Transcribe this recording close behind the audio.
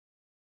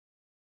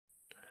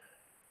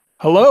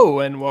Hello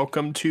and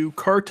welcome to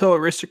Cartel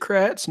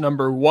Aristocrats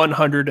number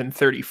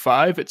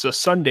 135. It's a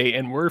Sunday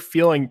and we're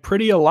feeling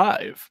pretty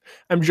alive.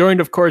 I'm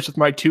joined, of course, with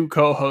my two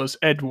co-hosts,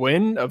 Ed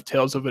Wynn of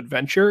Tales of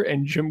Adventure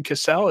and Jim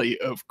Casali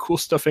of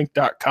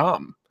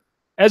CoolStuffInc.com.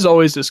 As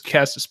always, this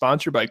cast is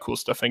sponsored by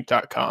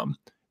CoolStuffInc.com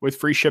with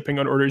free shipping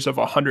on orders of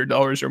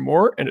 $100 or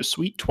more and a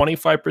sweet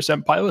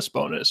 25% pilot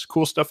bonus.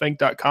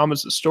 CoolStuffInc.com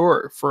is the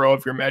store for all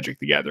of your Magic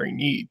the Gathering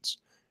needs.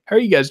 How are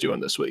you guys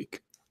doing this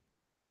week?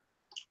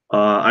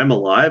 I'm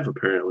alive,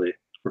 apparently.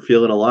 We're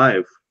feeling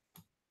alive.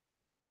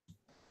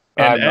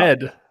 And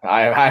Ed.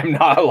 I'm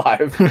not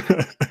alive.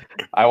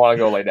 I want to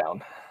go lay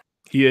down.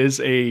 He is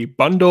a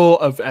bundle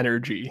of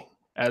energy,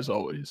 as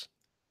always.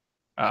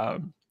 I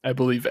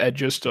believe Ed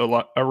just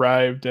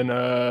arrived in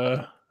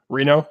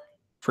Reno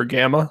for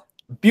Gamma.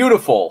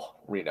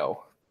 Beautiful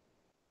Reno.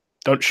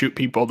 Don't shoot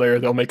people there.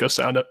 They'll make a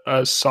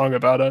song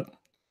about it.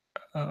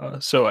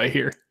 So I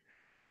hear.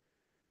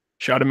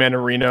 Shot a man in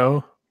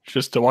Reno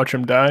just to watch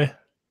him die.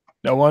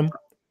 No one?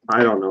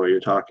 I don't know what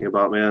you're talking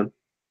about, man.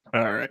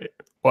 All right.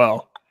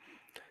 Well,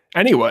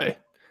 anyway,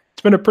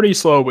 it's been a pretty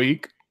slow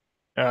week.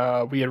 We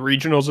had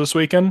regionals this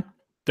weekend.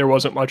 There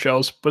wasn't much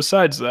else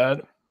besides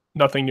that.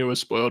 Nothing new was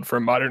spoiled for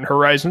Modern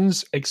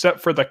Horizons except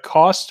for the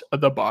cost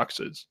of the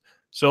boxes.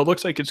 So it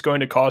looks like it's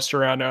going to cost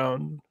around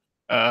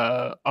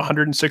 $163,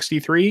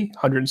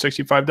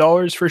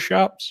 $165 for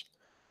shops.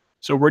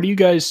 So where do you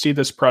guys see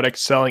this product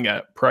selling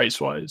at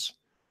price-wise?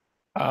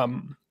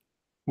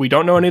 We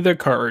don't know any of the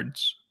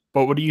cards.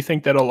 But what do you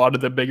think that a lot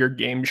of the bigger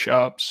game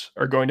shops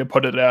are going to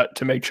put it at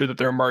to make sure that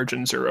their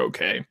margins are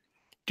okay?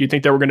 Do you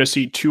think that we're going to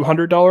see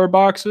 $200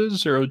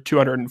 boxes or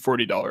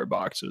 $240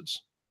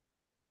 boxes?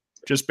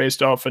 Just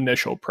based off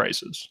initial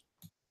prices.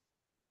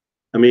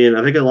 I mean,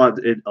 I think a lot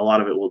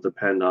of it will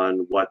depend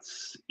on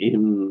what's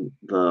in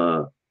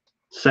the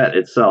set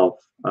itself.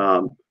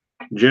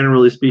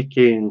 Generally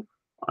speaking,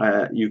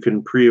 you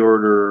can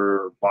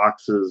pre-order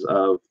boxes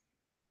of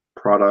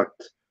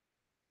product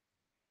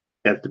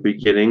at the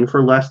beginning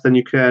for less than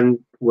you can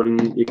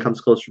when it comes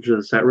closer to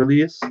the set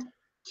release.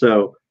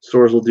 So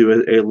stores will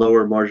do a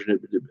lower margin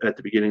at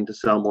the beginning to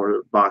sell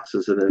more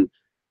boxes, and then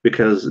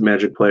because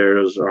Magic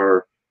players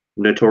are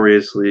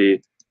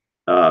notoriously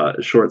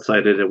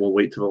short-sighted and will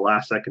wait till the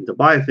last second to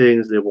buy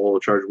things, they will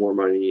charge more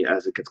money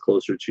as it gets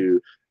closer to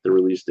the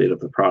release date of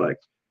the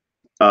product.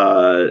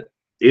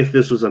 If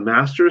this was a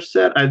master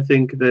set, I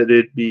think that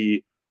it'd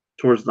be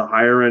towards the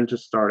higher end to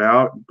start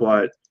out,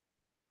 but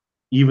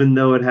even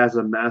though it has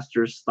a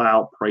master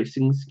style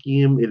pricing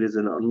scheme, it is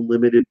an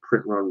unlimited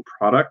print run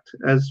product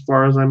as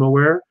far as I'm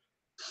aware.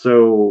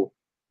 So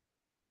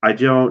I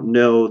don't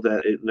know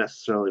that it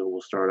necessarily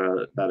will start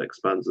out that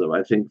expensive.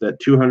 I think that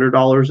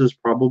 $200 is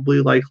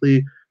probably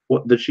likely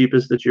what the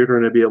cheapest that you're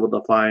going to be able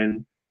to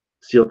find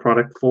sealed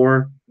product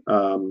for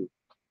at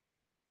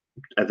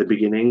the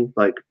beginning,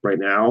 like right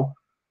now.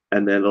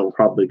 And then it'll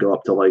probably go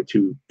up to like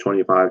 $225,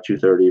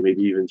 $230,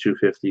 maybe even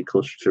 $250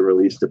 closer to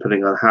release,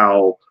 depending on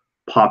how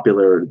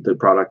popular the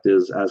product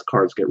is as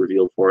cards get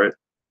revealed for it.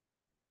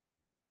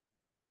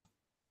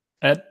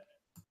 Ed?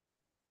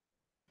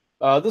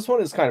 This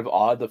one is kind of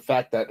odd. The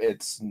fact that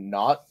it's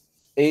not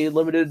a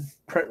limited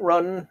print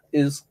run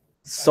is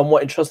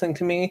somewhat interesting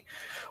to me.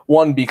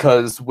 One,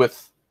 because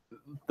with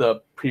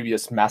the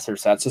previous master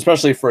sets,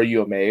 especially for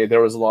UMA,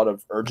 there was a lot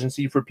of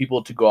urgency for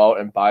people to go out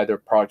and buy their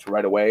product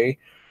right away.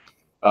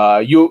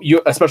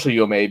 Especially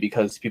UMA,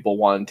 because people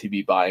wanted to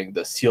be buying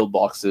the sealed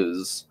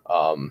boxes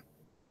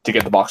to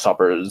get the box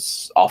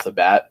toppers off the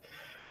bat.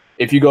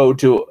 If you go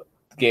to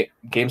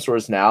game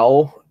stores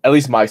now, at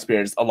least in my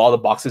experience, a lot of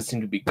the boxes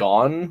seem to be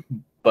gone,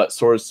 but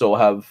stores still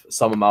have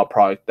some amount of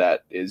product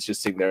that is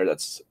just sitting there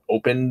that's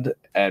opened,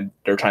 and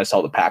they're trying to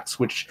sell the packs,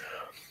 which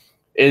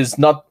is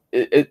not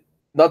the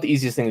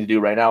easiest thing to do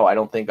right now. I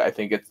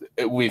think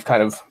we've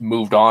kind of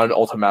moved on.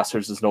 Ultimate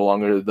Masters is no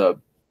longer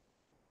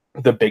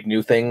the big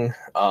new thing.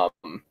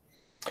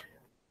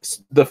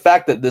 The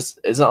fact that this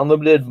isn't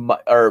unlimited,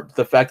 or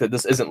the fact that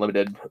this isn't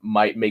limited,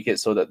 might make it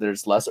so that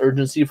there's less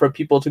urgency for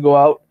people to go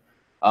out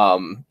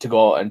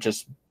and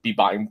just be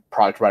buying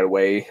product right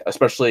away.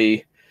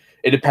 Especially,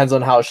 it depends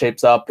on how it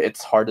shapes up.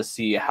 It's hard to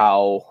see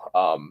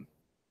how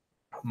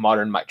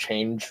Modern might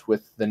change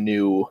with the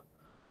new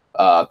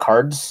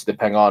cards,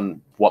 depending on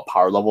what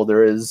power level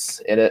there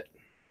is in it.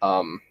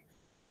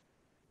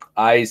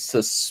 I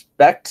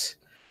suspect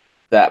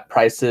that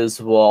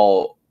prices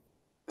will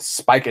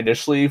spike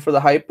initially for the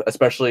hype,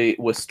 especially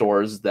with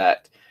stores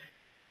that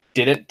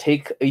didn't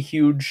take a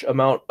huge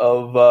amount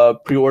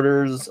of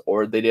pre-orders,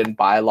 or they didn't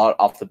buy a lot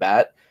off the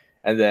bat.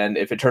 And then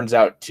if it turns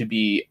out to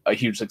be a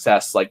huge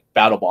success, like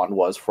Battle Bond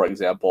was, for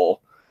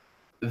example,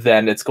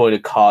 then it's going to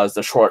cause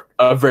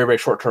a very, very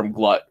short-term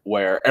glut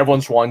where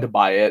everyone's wanting to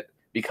buy it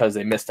because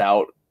they missed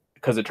out,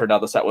 because it turned out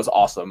the set was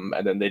awesome,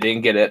 and then they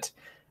didn't get it,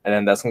 and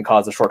then that's going to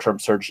cause a short-term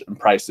surge in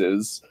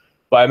prices.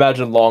 But I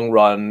imagine long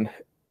run,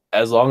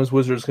 as long as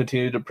Wizards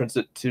continue to print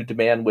it to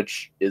demand,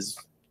 which is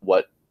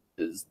what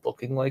is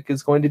looking like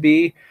is going to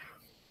be,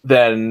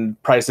 then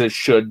prices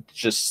should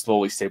just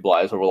slowly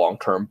stabilize over long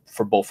term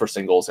for both for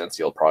singles and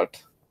sealed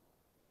product.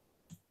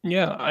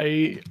 Yeah,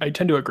 I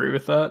tend to agree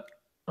with that.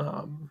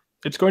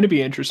 It's going to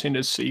be interesting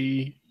to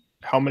see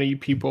how many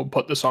people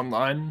put this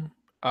online.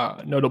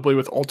 Notably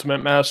with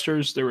Ultimate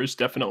Masters, there was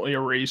definitely a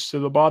race to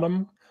the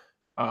bottom.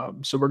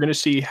 So we're going to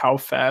see how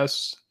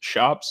fast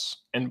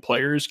shops and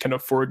players can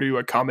afford to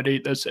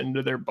accommodate this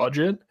into their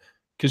budget.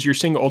 Because you're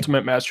seeing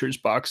Ultimate Masters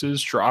boxes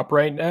drop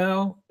right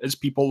now as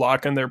people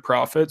lock in their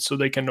profits so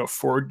they can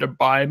afford to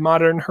buy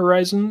Modern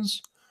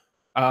Horizons.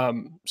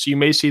 So you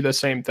may see the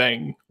same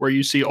thing where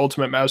you see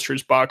Ultimate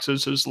Masters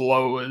boxes as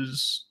low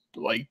as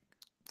like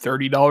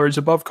 $30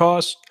 above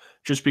cost,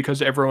 just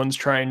because everyone's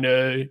trying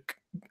to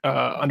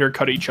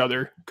undercut each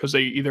other because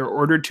they either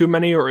ordered too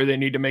many or they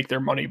need to make their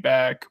money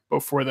back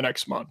before the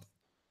next month.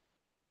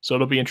 So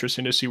it'll be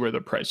interesting to see where the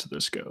price of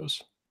this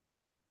goes.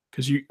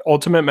 Because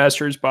Ultimate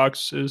Masters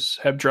boxes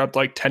have dropped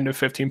like 10 to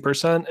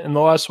 15% in the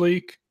last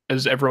week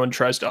as everyone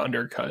tries to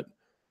undercut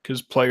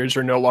because players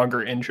are no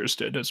longer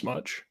interested as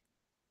much.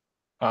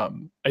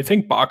 I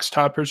think box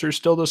toppers are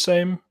still the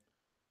same.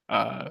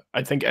 I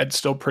think Ed's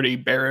still pretty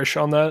bearish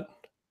on that.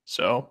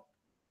 So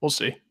we'll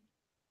see.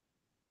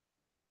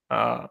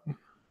 I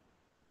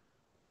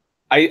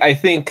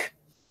think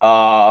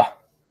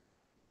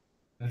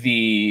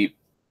the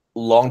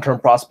long-term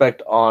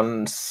prospect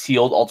on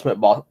sealed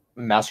Ultimate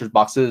Masters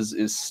boxes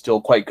is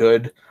still quite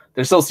good.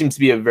 There still seems to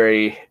be a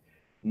very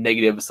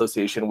negative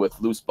association with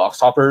loose box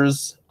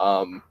toppers.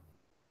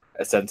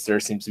 Since there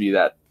seems to be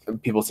that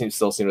people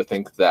still seem to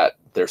think that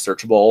they're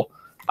searchable.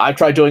 I've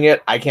tried doing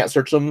it. I can't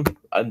search them.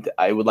 And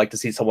I would like to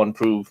see someone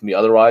prove me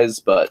otherwise,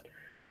 but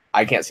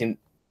I can't seem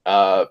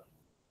to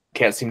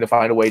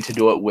find a way to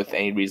do it with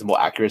any reasonable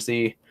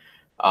accuracy.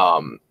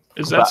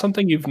 Is that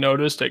something you've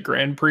noticed at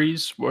Grand Prix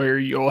where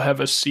you'll have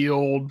a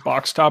sealed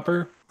box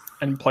topper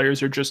and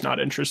players are just not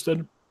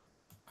interested?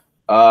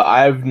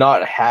 I've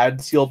not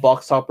had sealed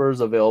box toppers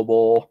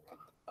available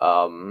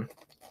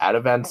at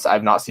events.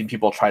 I've not seen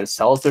people try to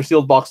sell us their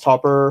sealed box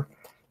topper,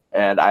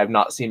 and I've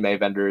not seen many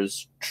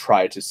vendors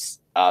try to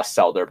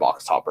sell their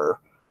box topper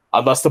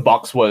unless the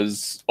box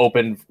was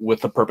open with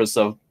the purpose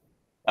of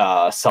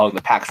selling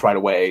the packs right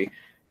away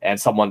and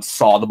someone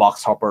saw the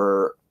box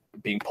topper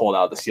being pulled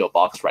out of the sealed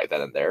box right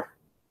then and there.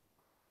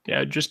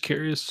 Yeah, just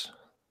curious.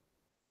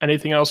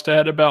 Anything else to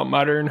add about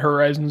Modern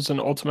Horizons and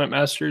Ultimate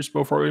Masters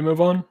before we move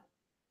on?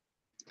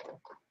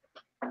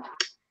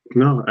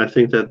 No, I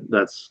think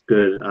that's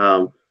good.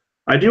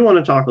 I do want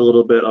to talk a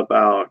little bit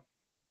about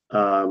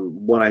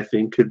what I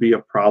think could be a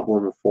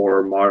problem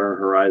for Modern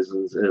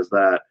Horizons is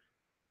that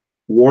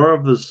War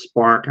of the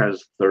Spark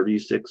has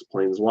 36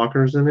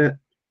 planeswalkers in it,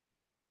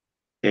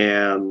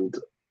 and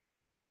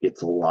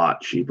it's a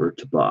lot cheaper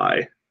to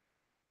buy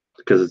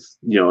because it's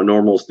a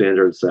normal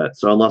standard set.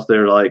 So unless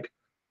they're like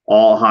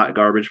all hot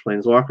garbage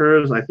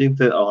planeswalkers, I think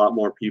that a lot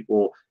more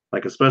people,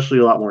 like especially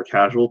a lot more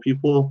casual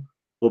people,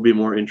 will be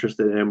more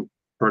interested in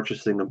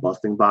purchasing and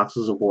busting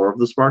boxes of War of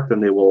the Spark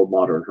than they will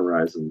Modern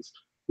Horizons,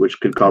 which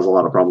could cause a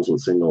lot of problems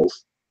with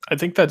singles. I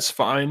think that's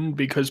fine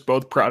because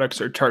both products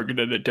are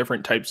targeted at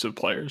different types of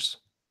players.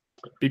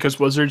 Because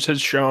Wizards has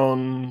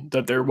shown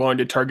that they're willing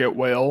to target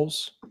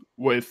whales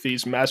with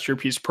these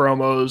masterpiece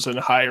promos and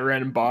higher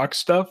end box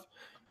stuff,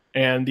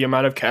 and the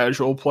amount of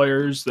casual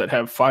players that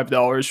have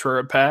 $5 for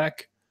a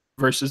pack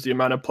versus the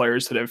amount of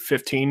players that have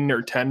 15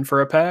 or 10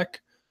 for a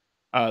pack.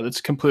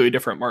 That's completely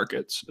different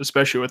markets,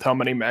 especially with how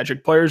many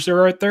Magic players there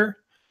are out there.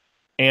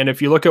 And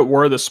if you look at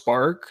War of the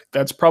Spark,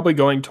 that's probably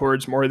going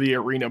towards more of the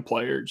arena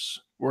players,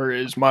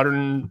 whereas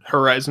Modern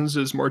Horizons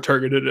is more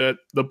targeted at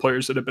the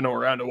players that have been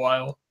around a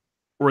while,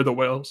 or the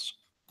whales.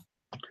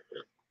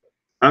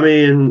 I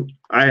mean,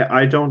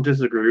 I don't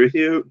disagree with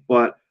you,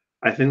 but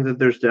I think that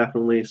there's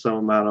definitely some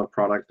amount of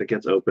product that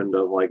gets opened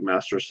of like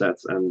master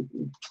sets and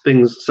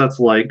sets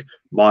like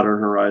Modern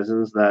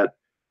Horizons that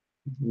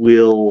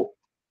they'll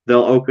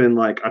open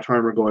like a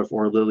Tarmogoyf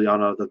or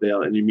Liliana of the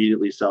Veil and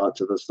immediately sell it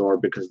to the store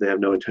because they have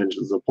no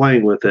intentions of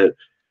playing with it,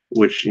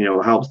 which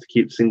helps to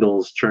keep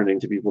singles churning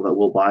to people that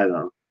will buy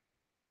them.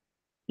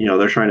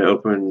 They're trying to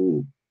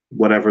open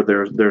whatever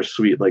their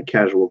sweet like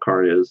casual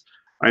card is.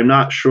 I'm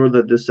not sure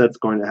that this set's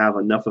going to have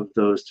enough of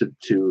those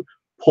to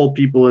pull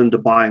people into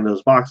buying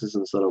those boxes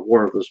instead of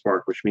War of the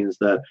Spark, which means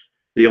that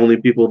the only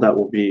people that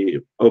will be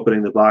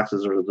opening the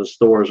boxes are the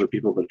stores or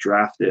people that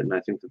draft it, and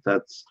I think that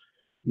that's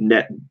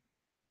net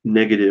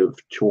negative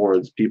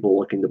towards people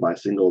looking to buy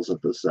singles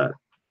of this set.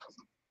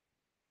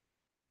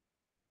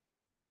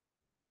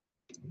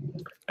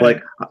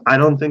 Like, I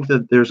don't think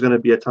that there's going to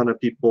be a ton of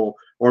people,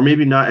 or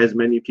maybe not as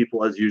many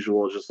people as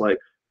usual, just like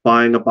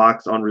buying a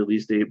box on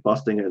release date,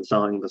 busting it, and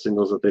selling the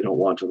singles that they don't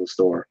want to the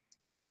store.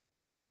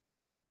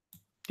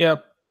 Yeah,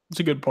 it's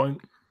a good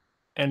point.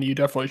 And you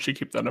definitely should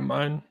keep that in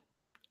mind.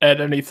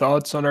 Ed, any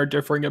thoughts on our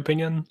differing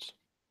opinions?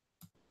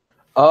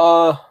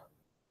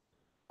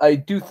 I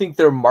do think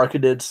they're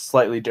marketed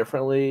slightly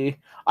differently.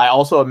 I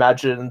also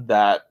imagine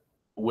that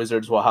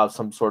Wizards will have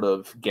some sort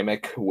of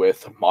gimmick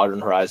with Modern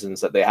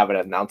Horizons that they haven't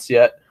announced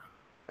yet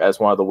as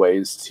one of the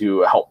ways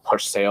to help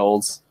push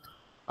sales.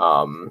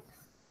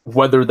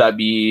 Whether that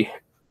be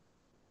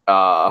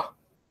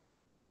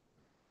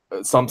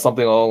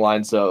something along the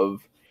lines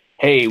of,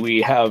 hey,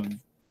 we have,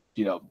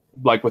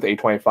 like with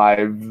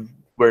A25,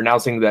 we're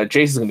announcing that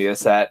Jace is going to be a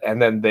set,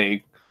 and then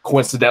they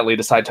coincidentally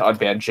decide to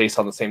unban Jace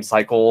on the same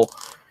cycle.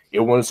 It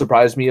wouldn't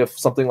surprise me if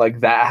something like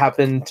that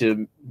happened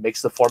to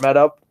mix the format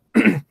up.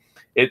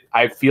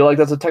 I feel like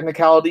that's a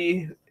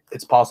technicality.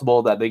 It's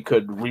possible that they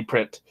could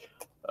reprint.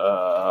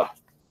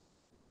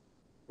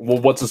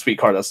 What's a sweet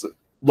card that's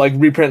like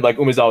reprint like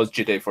Umezawa's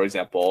Jite, for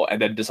example,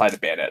 and then decide to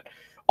ban it.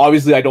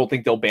 Obviously, I don't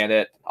think they'll ban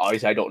it.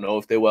 Obviously, I don't know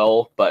if they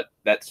will, but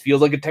that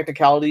feels like a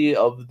technicality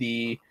of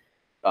the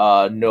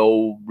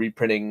no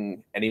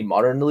reprinting any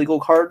modern illegal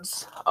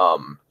cards.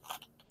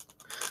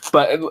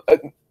 But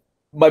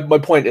my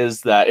point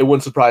is that it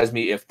wouldn't surprise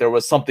me if there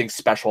was something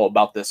special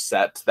about this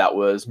set that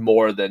was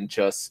more than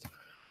just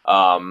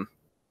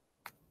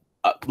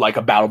like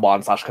a battle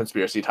bond /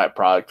 conspiracy type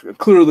product.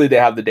 Clearly, they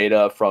have the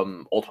data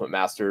from Ultimate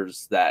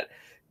Masters that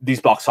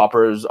these box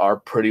toppers are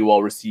pretty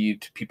well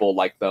received. People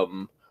like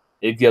them.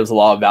 It gives a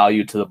lot of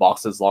value to the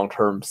boxes long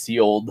term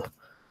sealed.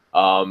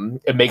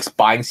 It makes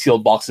buying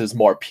sealed boxes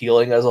more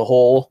appealing as a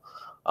whole.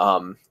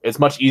 It's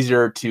much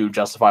easier to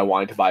justify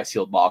wanting to buy a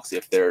sealed box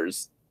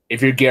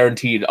if you're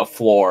guaranteed a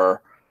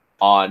floor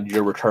on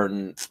your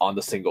return on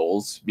the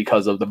singles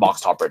because of the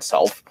box topper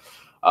itself.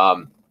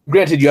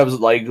 Granted, you have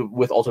like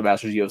with Ultimate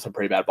Masters, you have some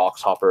pretty bad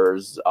box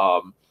toppers.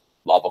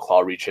 Lava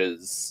Claw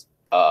Reaches,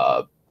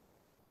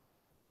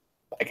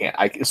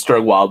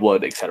 Stirring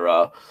Wildwood,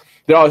 etc.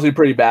 They're obviously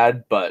pretty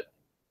bad, but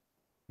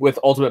with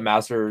Ultimate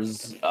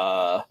Masters,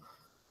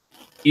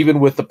 even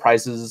with the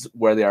prices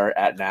where they are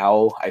at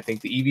now, I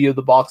think the EV of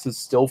the box is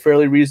still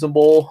fairly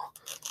reasonable.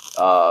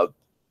 And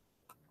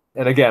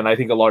again, I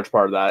think a large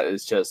part of that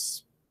is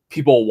just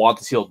people want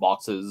the sealed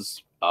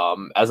boxes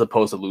as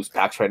opposed to loose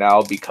packs right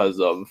now because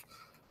of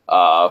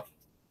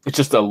it's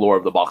just the allure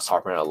of the box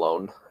topper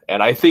alone.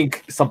 And I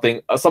think some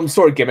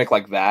sort of gimmick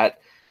like that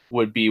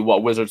would be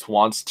what Wizards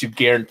wants to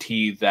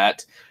guarantee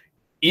that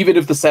even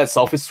if the set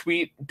itself is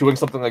sweet, doing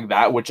something like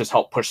that would just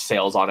help push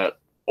sales on it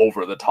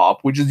over the top,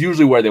 which is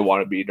usually where they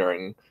want to be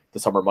during the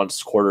summer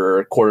months,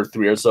 quarter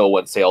 3 or so,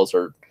 when sales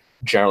are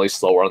generally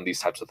slower on these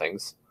types of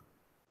things.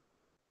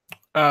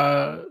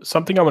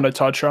 Something I want to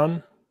touch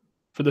on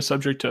for the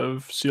subject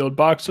of sealed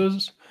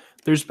boxes.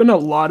 There's been a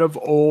lot of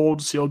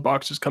old sealed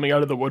boxes coming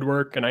out of the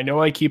woodwork, and I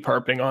know I keep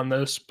harping on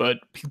this, but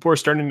people are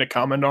starting to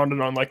comment on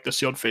it on like the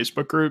sealed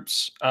Facebook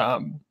groups.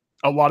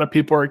 A lot of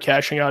people are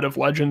cashing out of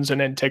Legends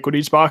and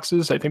Antiquities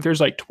boxes. I think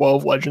there's like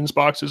 12 Legends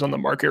boxes on the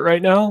market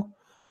right now.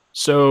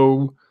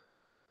 So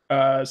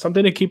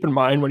something to keep in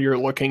mind when you're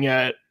looking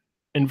at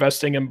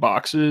investing in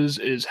boxes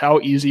is how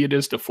easy it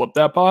is to flip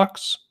that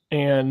box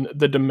and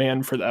the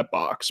demand for that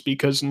box,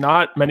 because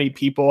not many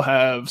people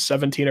have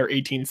 $17,000 or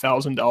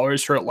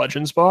 $18,000 for a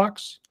Legends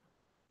box.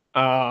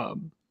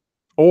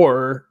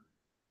 Or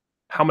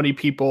how many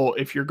people,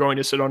 if you're going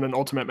to sit on an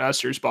Ultimate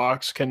Masters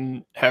box,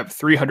 can have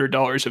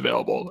 $300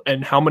 available,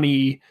 and how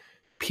many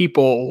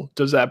people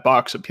does that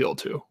box appeal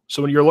to?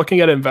 So when you're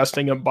looking at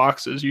investing in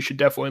boxes, you should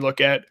definitely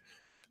look at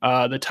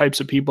the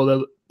types of people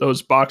that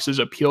those boxes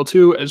appeal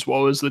to, as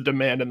well as the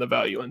demand and the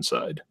value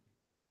inside.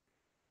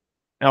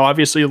 Now,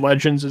 obviously,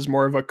 Legends is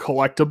more of a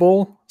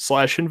collectible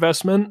 /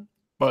 investment,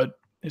 but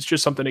it's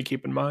just something to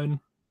keep in mind.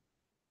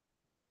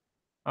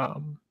 I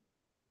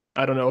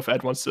don't know if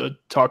Ed wants to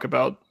talk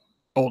about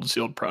old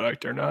sealed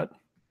product or not.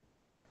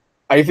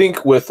 I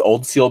think with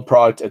old sealed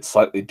product, it's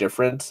slightly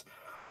different.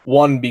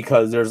 One,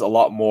 because there's a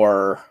lot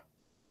more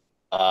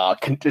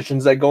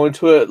conditions that go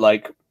into it.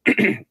 Like,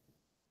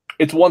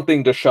 it's one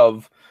thing to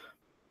shove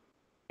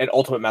an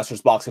Ultimate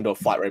Masters box into a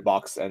flat rate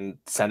box and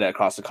send it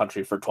across the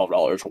country for $12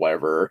 or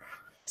whatever.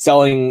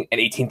 Selling an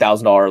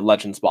 $18,000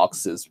 Legends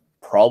box is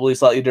probably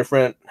slightly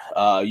different.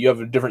 You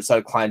have a different set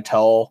of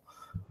clientele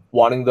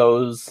wanting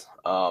those.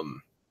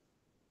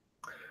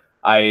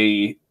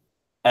 I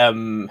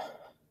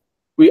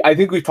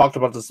think we've talked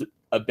about this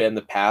a bit in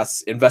the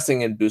past.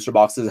 Investing in booster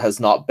boxes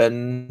has not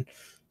been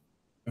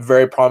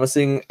very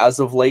promising as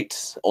of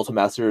late.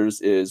 Ultimate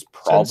Masters is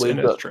probably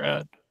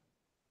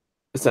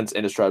since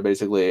Innistrad,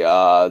 basically.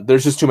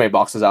 There's just too many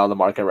boxes out on the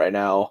market right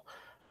now.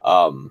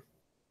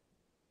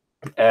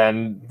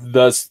 And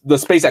the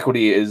space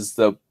equity is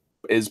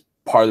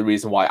part of the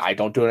reason why I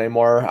don't do it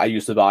anymore. I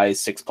used to buy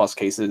 6+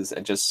 cases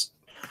and just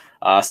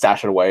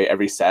stash it away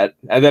every set,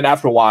 and then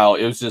after a while,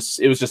 it was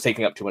just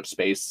taking up too much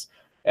space,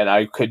 and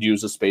I could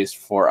use the space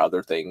for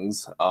other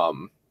things.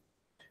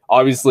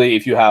 Obviously,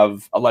 if you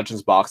have a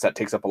Legends box, that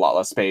takes up a lot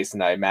less space,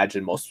 and I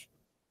imagine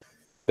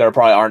there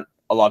probably aren't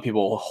a lot of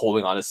people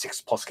holding on to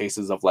 6+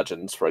 cases of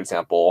Legends, for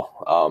example.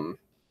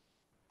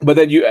 But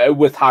then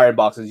with higher end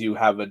boxes, you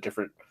have a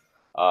different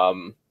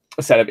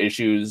set of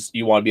issues.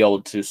 You want to be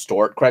able to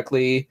store it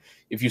correctly.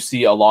 If you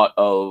see a lot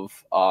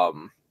of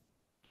old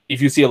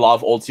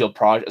sealed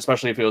product,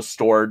 especially if it was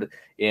stored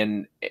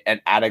in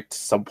an attic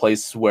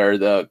someplace where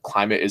the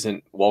climate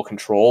isn't well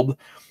controlled,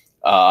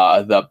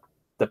 the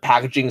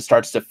packaging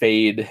starts to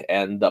fade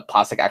and the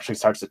plastic actually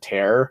starts to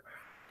tear.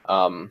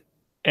 And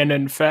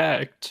in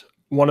fact,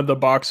 one of the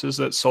boxes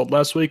that sold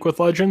last week with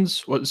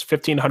Legends was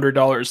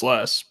 $1,500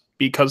 less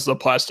because the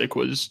plastic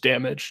was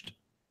damaged.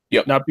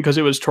 Yep. Not because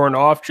it was torn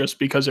off, just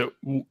because it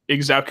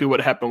exactly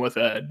what happened with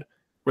Ed,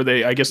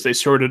 where I guess they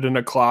stored it in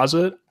a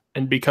closet,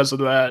 and because of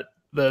that,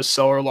 the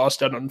seller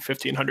lost out on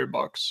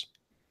 $1,500.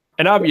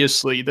 And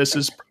obviously, this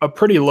is a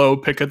pretty low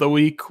pick of the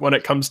week when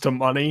it comes to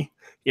money.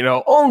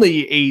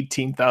 Only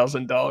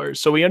 $18,000.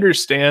 So we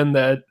understand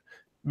that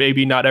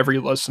maybe not every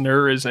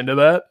listener is into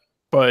that,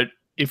 but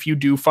if you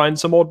do find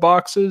some old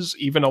boxes,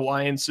 even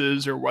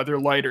Alliances or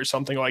Weatherlight or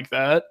something like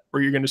that,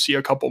 where you're going to see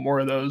a couple more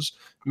of those,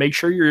 make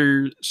sure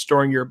you're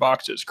storing your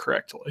boxes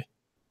correctly.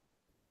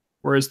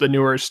 Whereas the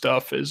newer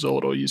stuff is a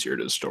little easier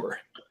to store.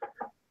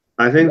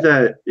 I think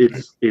that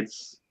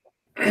it's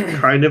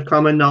kind of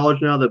common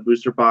knowledge now that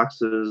booster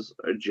boxes,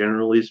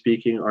 generally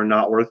speaking, are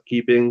not worth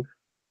keeping,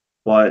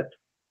 but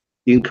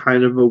in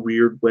kind of a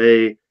weird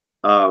way,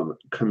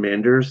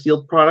 Commander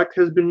sealed product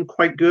has been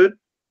quite good.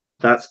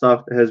 That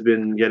stuff has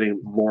been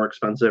getting more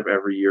expensive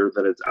every year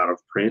that it's out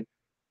of print,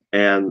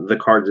 and the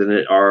cards in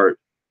it are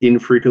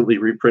infrequently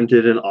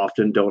reprinted and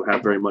often don't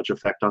have very much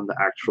effect on the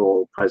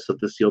actual price of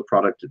the sealed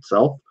product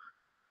itself.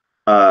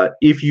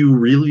 If you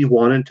really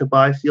wanted to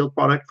buy sealed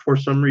product for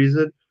some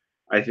reason,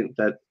 I think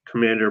that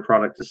Commander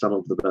product is some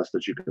of the best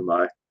that you can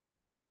buy.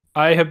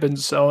 I have been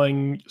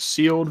selling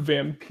sealed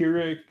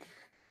Vampiric.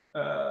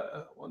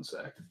 One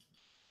sec.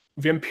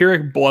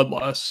 Vampiric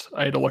Bloodlust.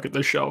 I had to look at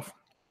the shelf.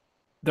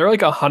 They're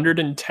like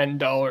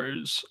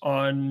 $110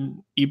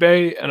 on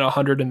eBay and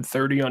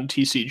 $130 on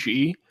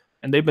TCG,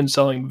 and they've been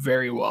selling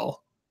very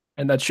well.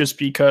 And that's just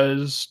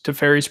because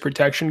Teferi's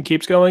protection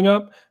keeps going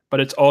up, but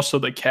it's also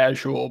the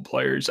casual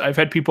players. I've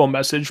had people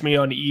message me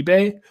on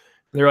eBay.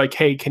 They're like,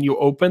 hey, can you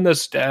open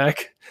this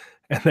deck?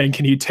 And then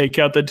can you take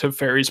out the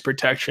Teferi's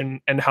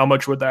protection? And how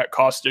much would that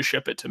cost to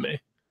ship it to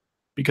me?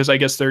 Because I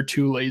guess they're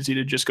too lazy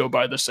to just go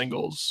buy the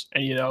singles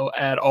and,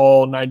 add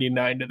all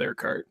 99 to their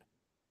cart.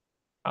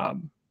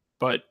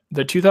 But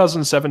the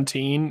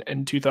 2017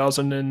 and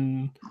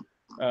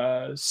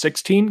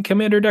 2016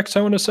 Commander decks,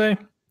 I want to say,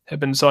 have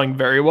been selling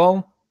very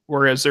well.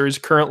 Whereas there is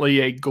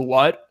currently a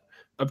glut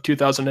of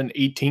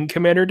 2018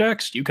 Commander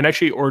decks. You can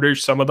actually order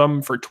some of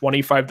them for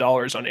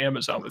 $25 on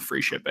Amazon with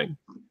free shipping.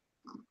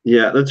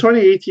 Yeah, the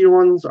 2018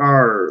 ones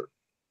are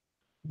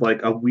like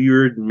a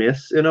weird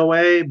miss in a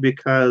way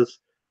because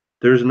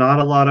there's not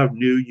a lot of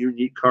new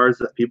unique cards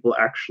that people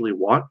actually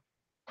want.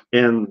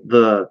 And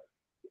the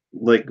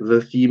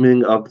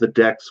theming of the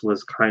decks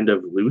was kind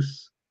of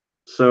loose.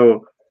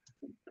 So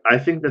I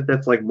think that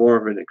that's like more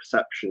of an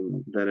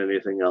exception than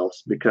anything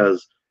else,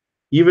 because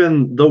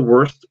even the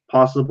worst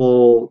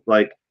possible,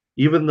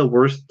 even the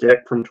worst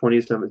deck from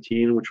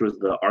 2017, which was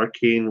the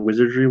Arcane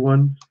Wizardry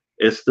one,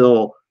 is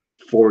still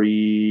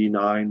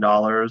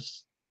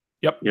 $49.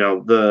 Yep.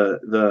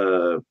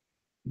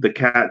 The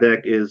cat deck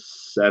is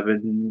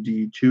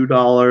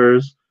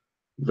 $72.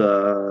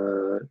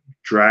 The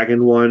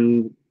dragon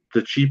one,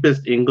 the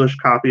cheapest English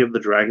copy of the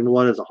dragon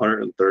one is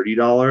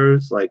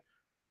 $130. Like,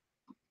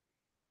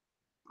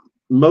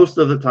 most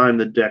of the time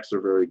the decks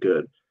are very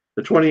good.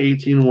 The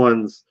 2018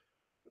 ones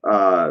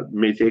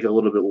may take a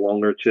little bit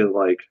longer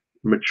to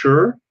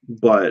mature,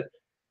 but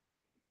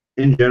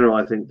in general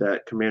I think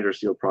that Commander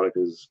Seal product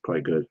is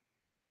quite good.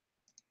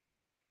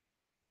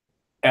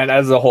 And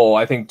as a whole,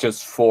 I think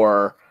just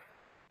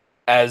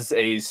as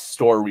a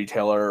store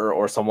retailer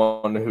or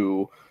someone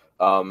who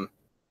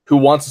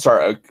wants to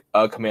start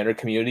a Commander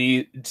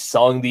community,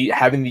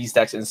 having these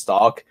decks in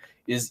stock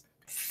is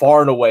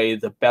far and away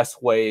the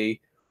best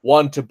way,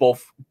 one, to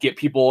both get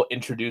people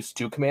introduced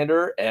to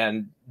Commander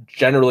and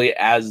generally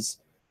as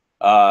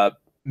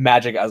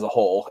Magic as a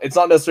whole. It's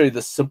not necessarily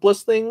the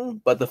simplest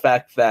thing, but the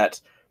fact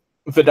that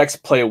the decks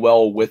play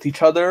well with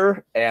each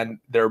other and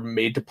they're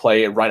made to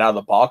play right out of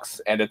the box,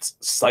 and it's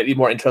slightly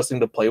more interesting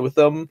to play with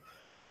them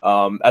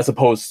as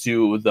opposed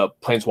to the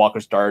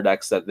Planeswalker starter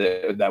decks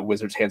that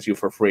Wizards hands you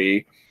for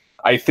free.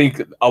 I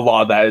think a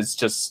lot of that is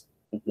just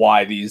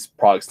why these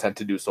products tend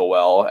to do so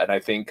well, and I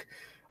think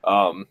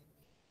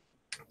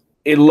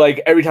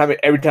every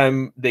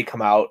time they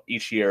come out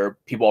each year,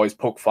 people always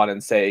poke fun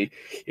and say,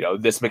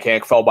 this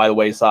mechanic fell by the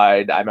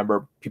wayside. I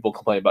remember people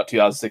complaining about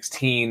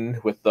 2016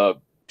 with the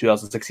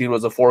 2016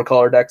 was a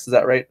 4-color decks. Is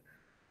that right?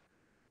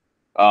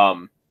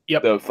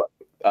 Yep.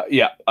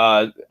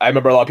 I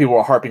remember a lot of people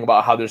were harping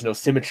about how there's no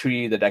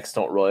symmetry. The decks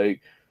don't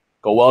really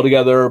go well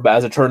together. But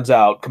as it turns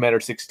out, Commander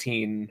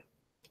 16,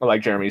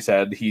 like Jeremy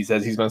said, he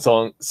says he's been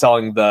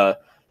selling the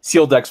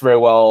sealed decks very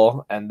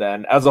well. And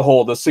then as a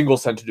whole, the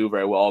singles tend to do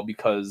very well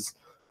because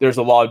there's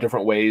a lot of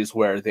different ways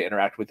where they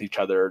interact with each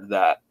other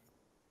that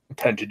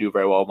tend to do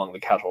very well among the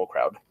casual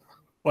crowd.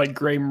 Like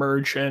Grey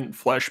Merchant,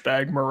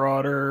 Fleshbag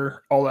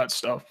Marauder, all that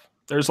stuff.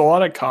 There's a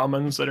lot of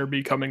commons that are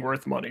becoming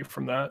worth money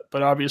from that,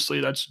 but obviously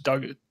that's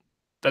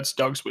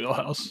Doug's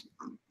wheelhouse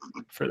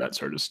for that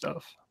sort of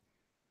stuff.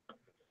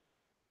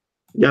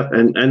 Yep,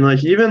 and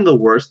even the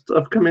worst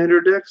of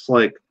Commander decks,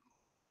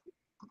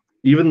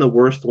 even the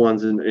worst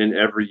ones in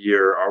every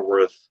year are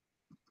worth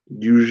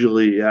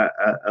usually at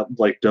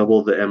like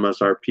double the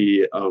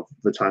MSRP of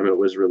the time it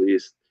was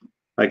released.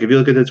 Like if you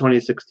look at the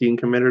 2016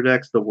 Commander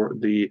decks,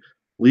 the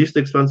least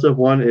expensive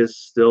one is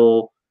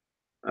still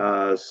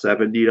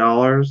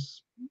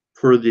 $70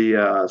 for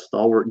the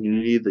Stalwart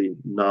Unity, the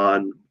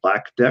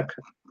non-black deck.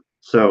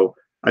 So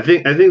I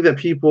think that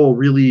people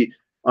really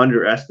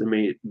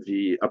underestimate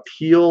the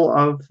appeal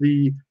of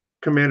the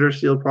Commander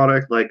Seal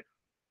product. Like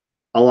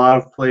a lot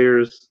of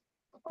players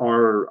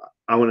are,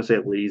 I want to say,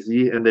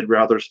 lazy, and they'd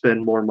rather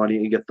spend more money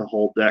and get the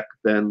whole deck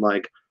than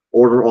like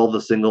order all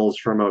the singles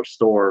from a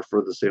store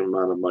for the same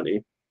amount of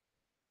money.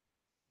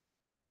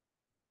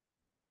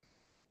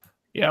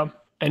 Yeah.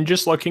 And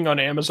just looking on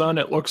Amazon,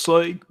 it looks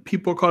like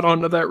people caught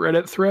on to that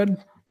Reddit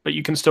thread, but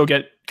you can still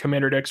get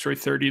Commander decks for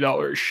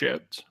 $30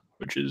 shipped,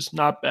 which is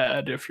not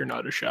bad if you're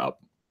not a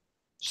shop.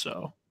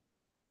 So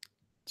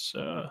it's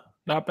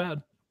not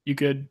bad. You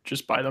could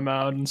just buy them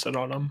out and sit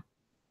on them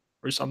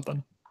or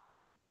something.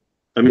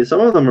 I mean,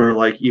 some of them are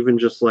like even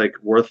just like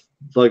worth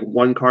like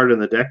one card in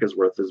the deck is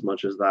worth as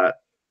much as that.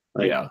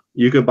 Like Yeah.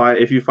 you could buy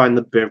if you find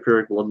the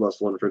Vampiric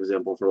Bloodlust one, for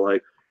example, for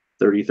like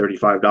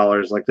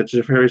 $35. Like the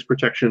Teferi's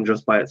Protection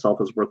just by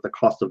itself is worth the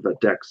cost of that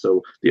deck.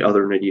 So the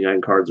other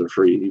 99 cards are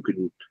free. You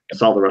can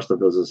sell the rest of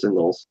those as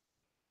singles.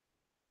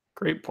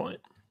 Great point.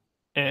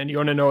 And you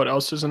want to know what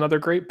else is another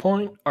great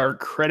point? Our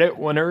credit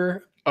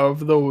winner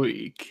of the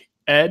week,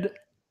 Ed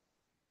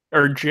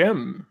or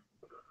Jim.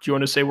 Do you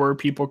want to say where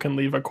people can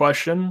leave a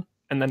question?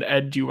 And then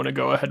Ed, do you want to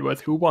go ahead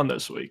with who won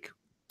this week?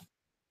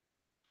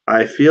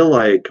 I feel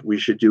like we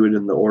should do it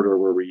in the order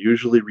where we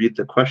usually read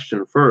the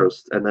question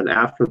first, and then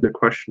after the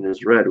question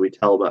is read, we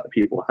tell about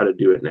people how to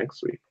do it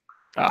next week.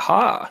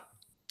 Aha.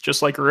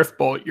 Just like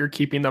Riftbolt, you're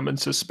keeping them in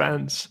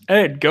suspense.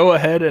 Ed, go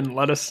ahead and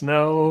let us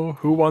know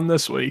who won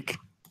this week.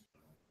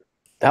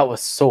 That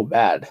was so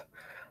bad.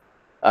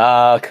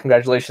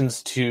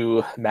 Congratulations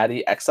to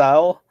Maddie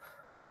Exile.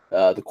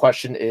 The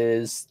question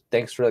is,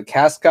 thanks for the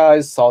cast,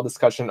 guys. Saw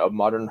discussion of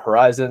Modern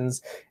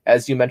Horizons.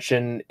 As you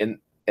mentioned in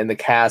the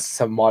cast,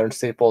 some modern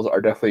staples are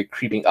definitely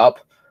creeping up.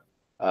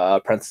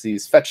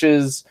 Parentheses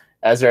fetches,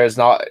 as there is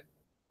not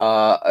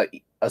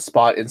a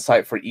spot in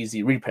sight for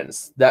easy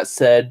reprints. That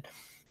said,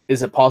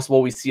 is it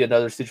possible we see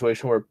another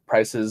situation where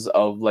prices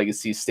of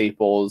legacy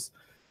staples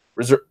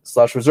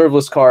reserve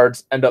list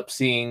cards end up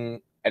seeing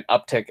an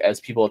uptick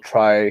as people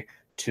try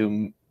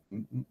to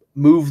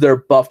move their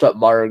buffed up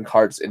modern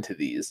cards into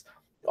these?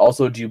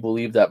 Also, do you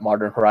believe that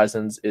Modern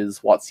Horizons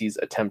is WotC's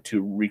attempt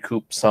to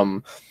recoup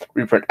some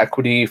reprint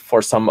equity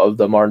for some of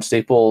the modern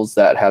staples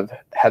that have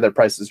had their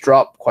prices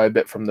drop quite a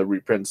bit from the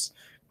reprints,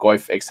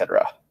 Goif,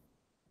 etc.?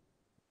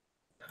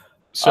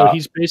 So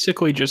he's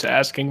basically just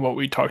asking what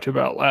we talked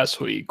about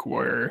last week,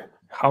 where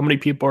how many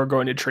people are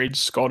going to trade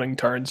Scalding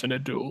Tarns into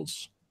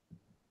duels?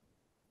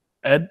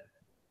 Ed,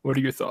 what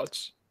are your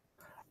thoughts?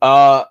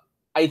 I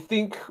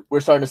think we're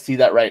starting to see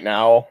that right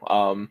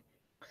now.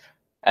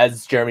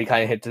 As Jeremy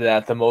kind of hinted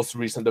at, the most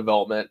recent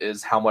development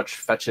is how much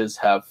fetches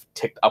have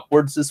ticked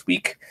upwards this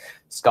week.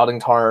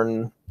 Scalding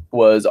Tarn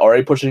was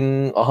already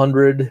pushing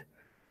 100.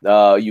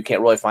 You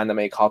can't really find that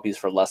many copies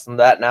for less than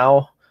that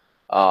now.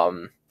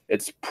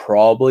 It's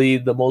probably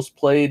the most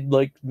played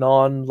like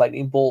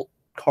non-Lightning Bolt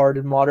card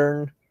in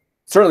Modern.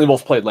 Certainly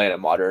most played land in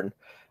Modern.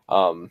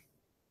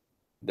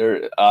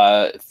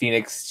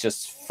 Phoenix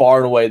just far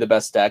and away the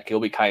best deck. It'll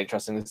be kind of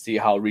interesting to see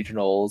how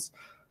regionals,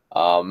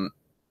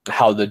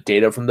 how the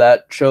data from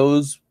that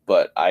shows.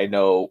 But I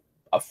know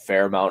a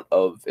fair amount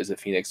of Is It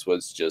Phoenix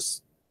was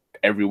just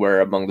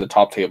everywhere among the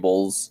top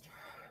tables.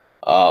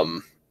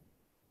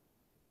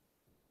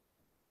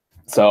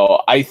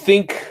 So I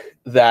think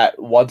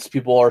that once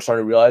people are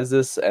starting to realize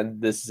this,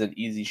 and this is an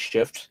easy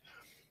shift,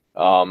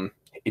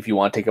 if you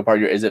want to take apart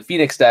your Is It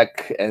Phoenix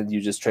deck and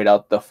you just trade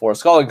out the 4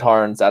 Scalding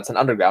Tarns, that's an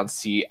Underground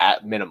C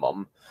at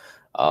minimum.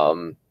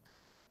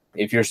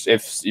 If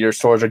your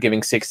stores are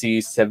giving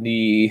 60,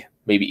 70,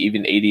 maybe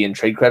even 80 in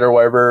trade credit or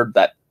whatever,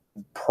 that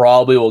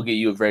probably will get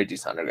you a very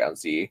decent Underground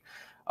C.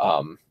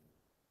 All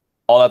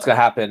that's going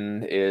to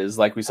happen is,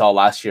 like we saw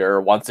last year,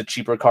 once the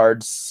cheaper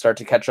cards start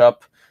to catch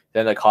up,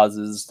 then it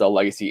causes the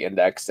Legacy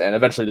Index and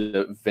eventually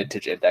the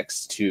Vintage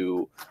Index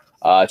to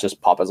just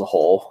pop as a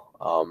whole.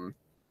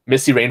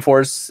 Misty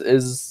Rainforest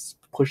is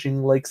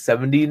pushing like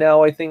 70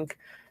 now, I think,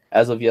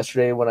 as of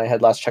yesterday when I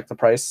had last checked the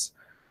price.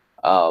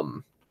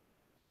 I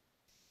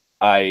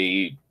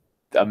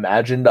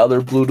imagined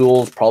other blue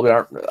duels probably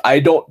aren't. I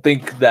don't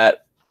think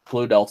that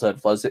Blue Delta and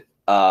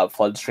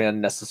Floodstrand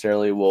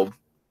necessarily will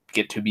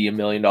get to be $1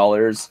 million,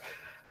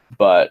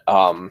 but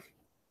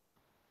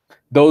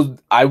those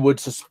I would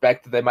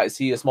suspect that they might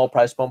see a small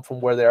price bump from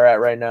where they're at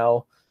right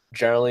now.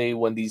 Generally,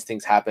 when these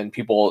things happen,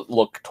 people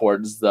look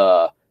towards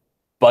the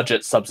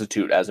budget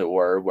substitute, as it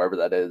were, wherever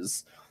that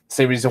is.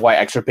 Same reason why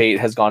Extirpate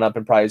has gone up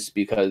in price,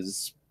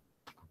 because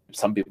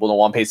some people don't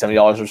want to pay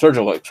 $70 for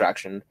surgical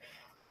extraction.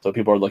 So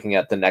people are looking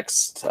at the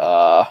next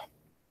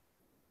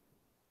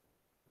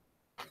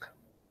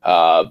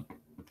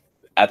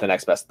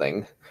best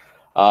thing.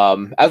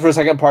 As for the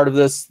second part of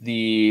this,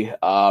 the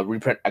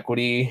reprint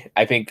equity,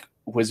 I think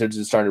Wizards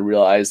is starting to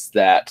realize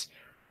that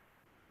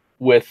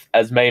with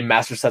as many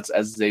master sets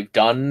as they've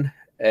done,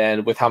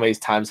 and with how many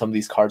times some of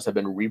these cards have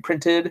been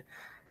reprinted,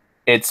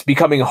 it's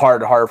becoming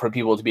harder for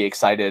people to be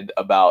excited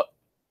about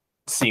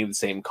seeing the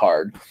same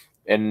card.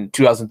 In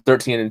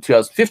 2013 and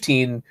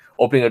 2015,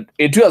 opening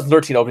a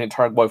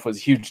Tarmogoyf was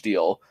a huge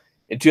deal.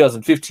 In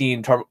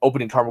 2015,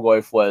 opening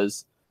Tarmogoyf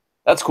was,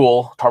 that's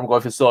cool.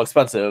 Tarmogoyf is still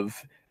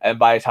expensive. And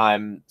by the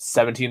time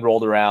 17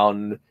 rolled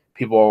around,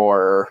 people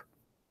were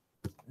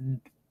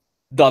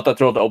not that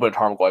thrilled to open a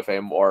Tarmogoyf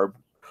anymore.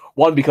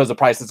 One, because the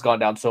price has gone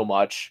down so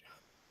much.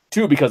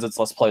 Two, because it's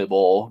less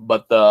playable,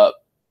 but the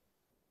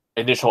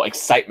initial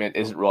excitement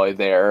isn't really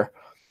there.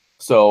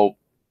 So,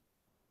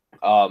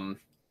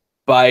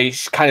 by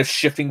kind of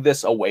shifting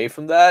this away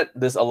from that,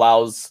 this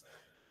allows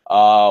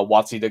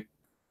WotC to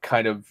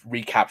kind of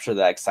recapture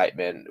that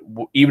excitement,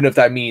 even if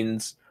that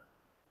means,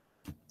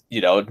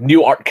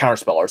 new art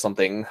counterspell or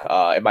something.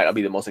 It might not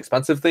be the most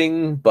expensive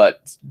thing,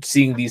 but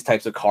seeing these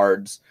types of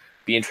cards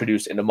be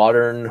introduced into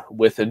Modern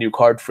with a new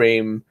card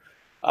frame,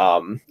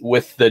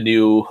 with the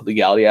new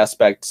legality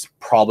aspect,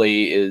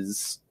 probably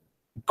is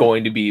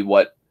going to be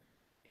what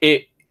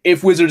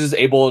if Wizards is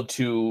able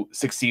to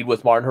succeed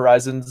with Modern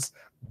Horizons,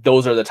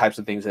 those are the types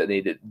of things that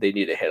they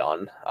need to hit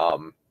on.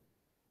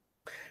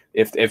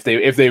 If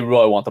they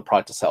really want the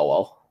product to sell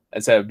well,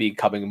 instead of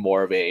becoming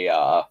more of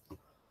a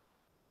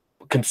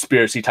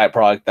conspiracy type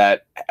product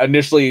that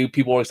initially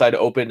people were excited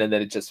to open and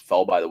then it just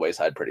fell by the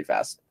wayside pretty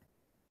fast.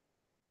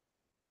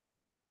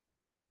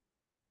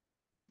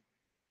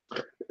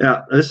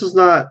 Yeah, this is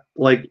not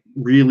like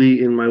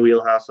really in my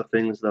wheelhouse of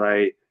things that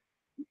I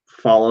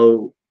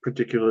follow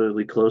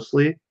particularly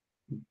closely,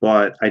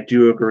 but I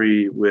do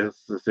agree with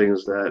the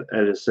things that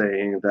Ed is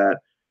saying that,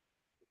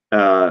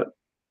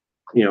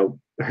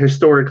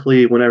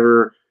 historically,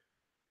 whenever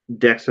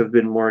decks have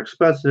been more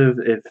expensive,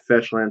 if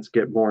fetch lands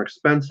get more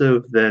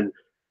expensive, then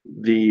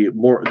the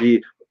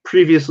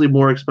previously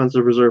more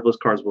expensive reserve list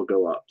cards will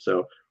go up.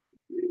 So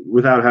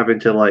without having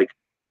to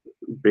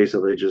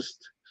basically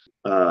just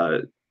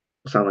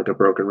sound like a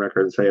broken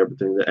record and say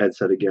everything that Ed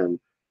said again,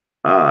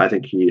 I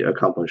think he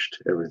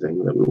accomplished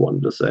everything that we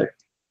wanted to say.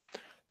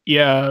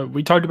 Yeah,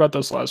 we talked about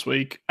this last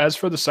week. As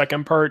for the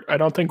second part, I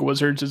don't think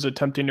Wizards is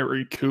attempting to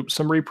recoup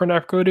some reprint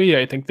equity.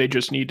 I think they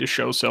just need to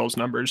show sales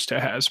numbers to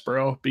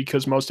Hasbro,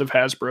 because most of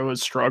Hasbro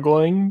is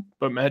struggling,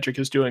 but Magic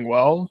is doing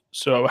well.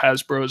 So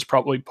Hasbro is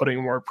probably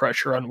putting more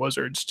pressure on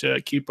Wizards to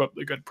keep up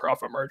the good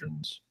profit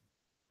margins.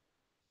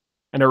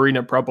 And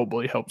Arena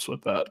probably helps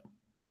with that.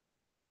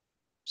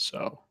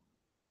 So,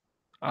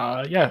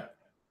 yeah.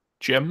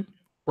 Jim,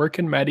 where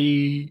can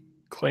Maddie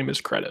claim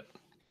his credit?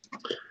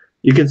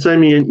 You can send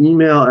me an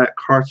email at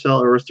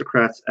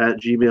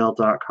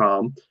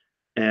cartelaristocrats@gmail.com,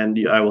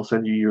 and I will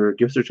send you your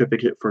gift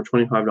certificate for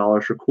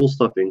 $25 for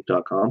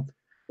coolstuffinc.com.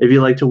 If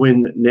you'd like to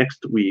win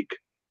next week,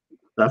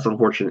 that's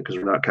unfortunate because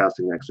we're not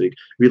casting next week.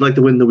 If you'd like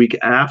to win the week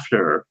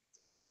after,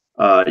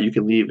 you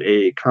can leave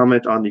a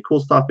comment on the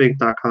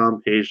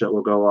coolstuffinc.com page that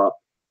will go up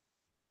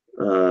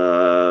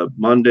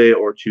Monday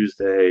or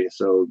Tuesday,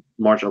 so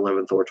March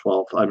 11th or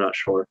 12th. I'm not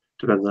sure.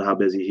 Depends on how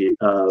busy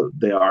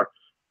they are.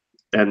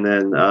 And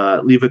then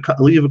leave a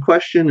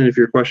question, and if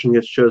your question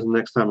gets chosen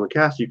next time on the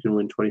cast, you can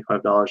win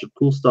 $25 of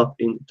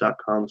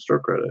coolstuffinc.com store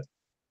credit.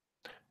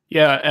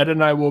 Yeah, Ed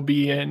and I will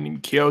be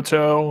in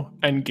Kyoto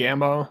and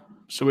Gamma,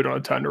 so we don't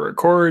have time to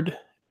record,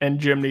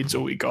 and Jim needs a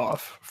week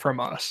off from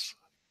us.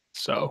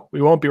 So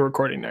we won't be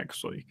recording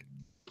next week.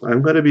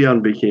 I'm going to be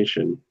on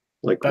vacation,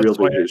 That's real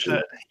why vacation. I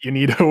said you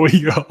need a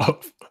week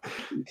off.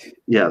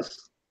 Yes.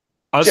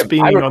 Us Jim,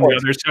 being on the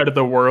other side of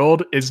the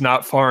world is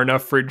not far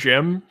enough for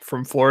Jim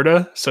from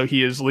Florida, so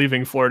he is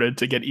leaving Florida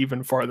to get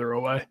even farther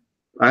away.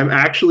 I'm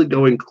actually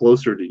going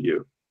closer to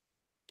you.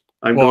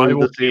 I'm going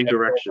the same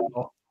direction.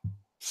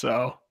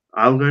 So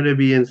I'm going to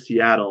be in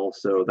Seattle,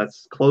 so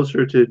that's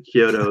closer to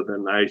Kyoto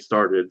than I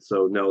started.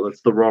 So no,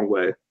 that's the wrong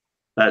way.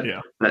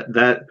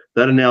 That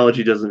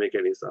analogy doesn't make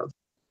any sense.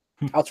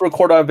 I also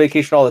record on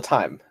vacation all the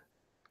time.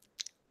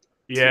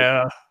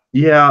 Yeah.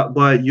 Yeah,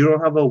 but you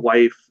don't have a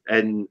wife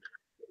and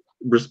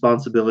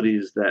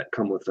responsibilities that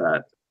come with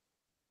that.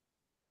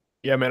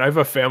 Yeah, man, I have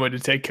a family to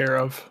take care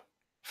of.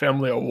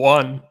 Family of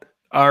one.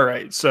 All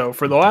right. So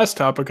for the last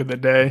topic of the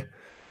day,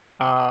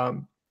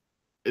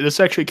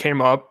 this actually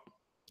came up.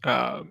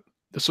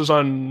 This was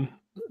on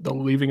the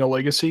Leaving a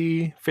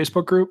Legacy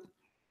Facebook group.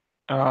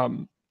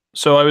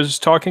 So I was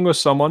talking with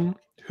someone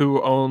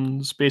who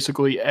owns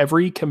basically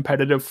every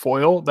competitive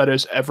foil that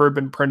has ever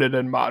been printed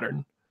in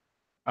Modern,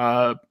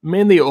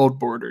 mainly old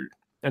bordered,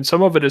 and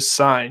some of it is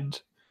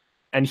signed.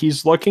 And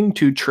he's looking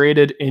to trade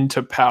it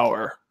into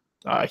power.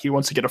 He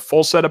wants to get a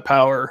full set of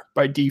power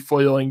by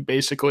defoiling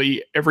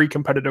basically every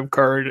competitive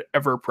card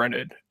ever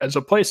printed as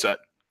a playset.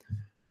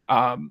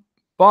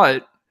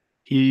 But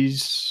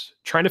he's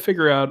trying to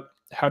figure out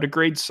how to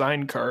grade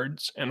signed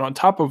cards. And on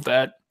top of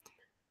that,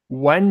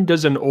 when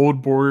does an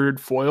old bordered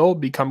foil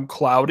become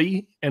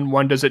cloudy and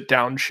when does it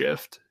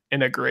downshift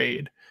in a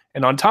grade?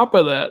 And on top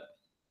of that,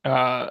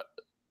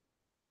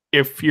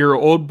 if your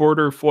old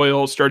border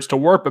foil starts to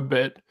warp a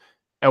bit,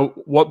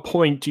 At what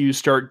point do you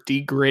start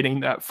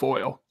degrading that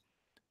foil?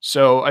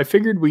 So I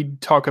figured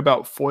we'd talk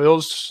about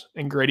foils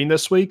and grading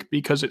this week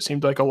because it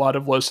seemed like a lot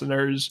of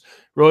listeners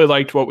really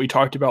liked what we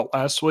talked about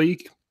last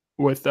week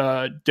with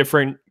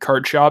different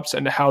card shops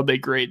and how they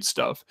grade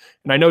stuff.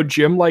 And I know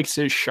Jim likes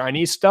his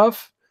shiny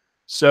stuff.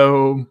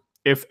 So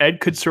if Ed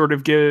could sort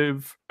of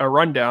give a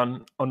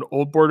rundown on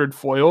old bordered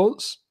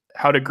foils,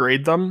 how to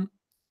grade them,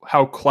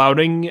 how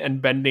clouding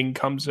and bending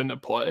comes into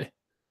play.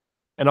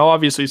 And I'll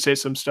obviously say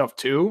some stuff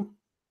too,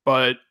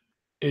 but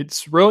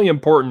it's really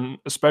important,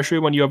 especially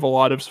when you have a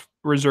lot of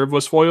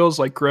reserveless foils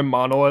like Grim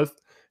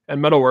Monolith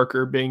and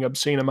Metalworker being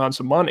obscene amounts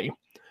of money.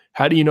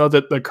 How do you know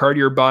that the card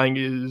you're buying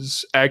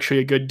is actually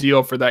a good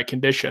deal for that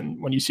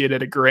condition when you see it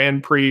at a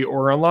Grand Prix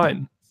or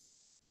online?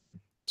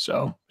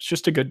 So it's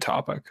just a good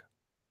topic.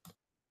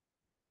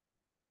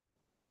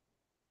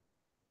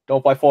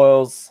 Don't buy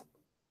foils.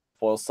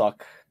 Foils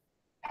suck.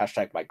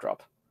 Hashtag mic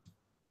drop.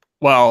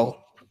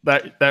 Well,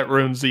 that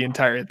ruins the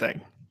entire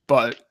thing.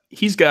 But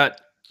he's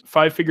got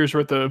 5 figures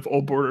worth of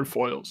old bordered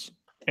foils.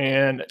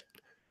 And,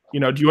 do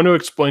you want to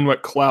explain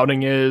what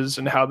clouding is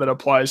and how that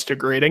applies to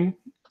grading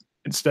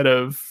instead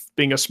of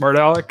being a smart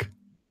aleck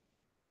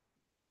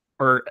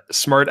or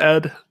smart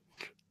Ed?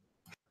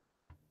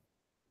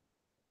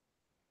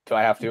 Do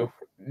I have to?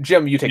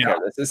 Jim, you take care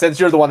of this. Since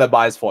you're the one that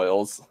buys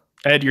foils.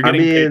 Ed, you're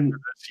getting paid for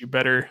this. You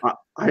better.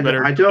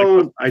 I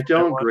don't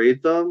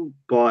grade them,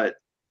 but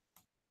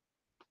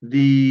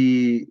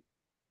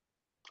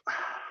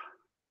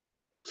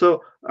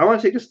so I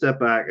want to take a step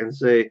back and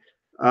say,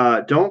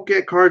 don't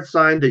get cards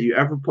signed that you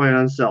ever plan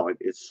on selling.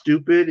 It's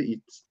stupid.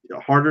 It's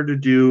harder to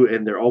do,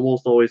 and they're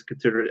almost always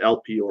considered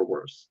LP or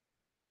worse.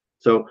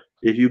 So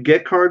if you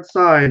get cards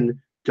signed,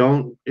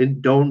 don't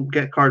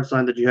get cards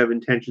signed that you have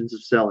intentions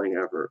of selling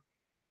ever.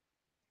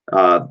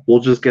 We'll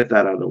just get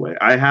that out of the way.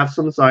 I have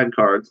some signed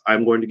cards.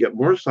 I'm going to get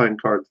more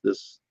signed cards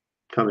this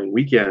coming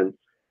weekend,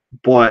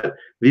 but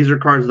these are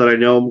cards that I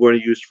know I'm going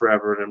to use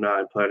forever, and I'm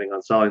not planning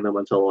on selling them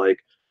until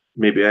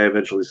maybe I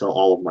eventually sell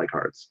all of my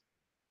cards.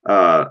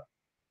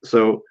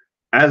 So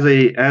as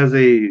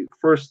a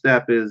first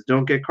step is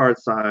don't get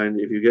cards signed.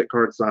 If you get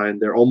cards signed,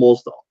 they're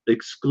almost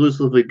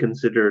exclusively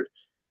considered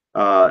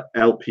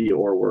LP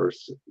or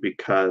worse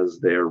because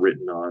they're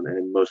written on,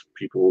 and most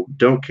people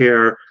don't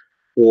care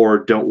or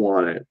don't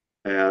want it.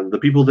 And the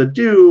people that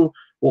do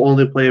will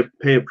only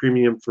pay a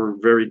premium for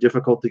very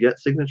difficult to get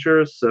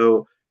signatures.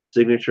 So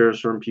signatures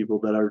from people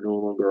that are no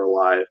longer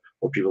alive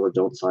or people that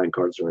don't sign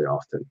cards very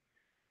often.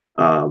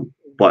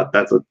 But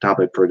that's a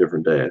topic for a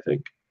different day, I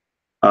think.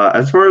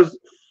 As far as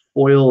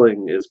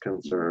foiling is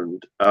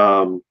concerned,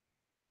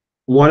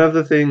 one of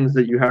the things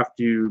that you have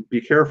to be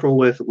careful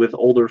with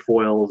older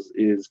foils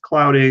is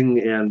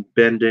clouding and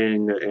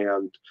bending,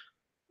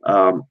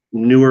 and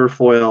newer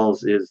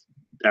foils is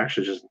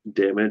actually just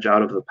damage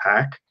out of the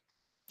pack.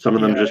 Some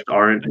of them just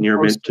aren't near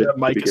mint to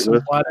begin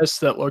with. Lattice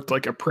that looked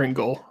like a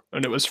Pringle,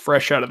 and it was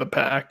fresh out of the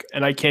pack,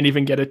 and I can't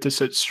even get it to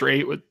sit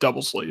straight with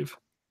double sleeve.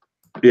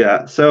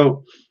 Yeah,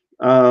 so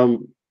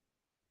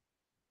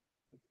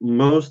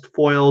most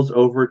foils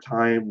over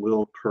time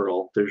will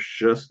curl. There's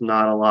just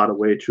not a lot of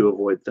way to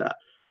avoid that.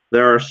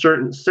 There are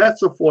certain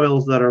sets of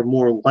foils that are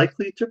more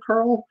likely to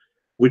curl,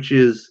 which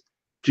is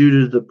due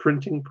to the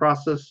printing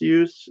process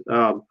used.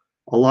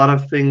 A lot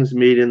of things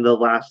made in the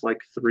last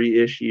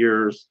 3-ish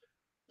years,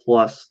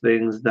 plus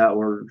things that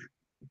were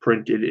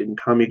printed in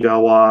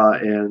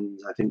Kamigawa and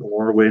I think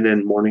Orwin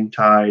and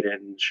Morningtide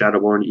and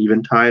Shadowborn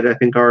Eventide, I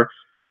think are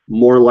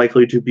more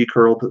likely to be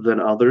curled than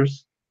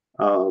others.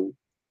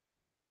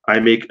 I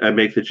make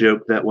the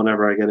joke that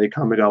whenever I get a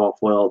Kamigawa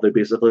foil, they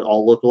basically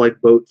all look like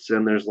boats,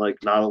 and there's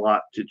not a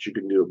lot that you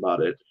can do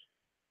about it.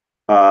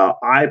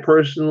 I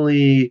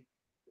personally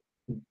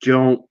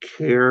don't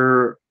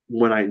care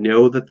when I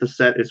know that the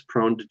set is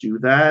prone to do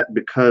that,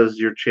 because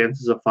your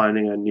chances of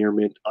finding a near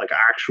mint,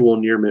 actual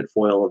near mint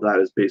foil of that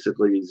is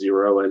basically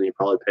zero, and you're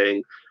probably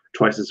paying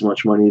twice as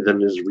much money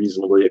than is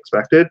reasonably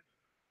expected.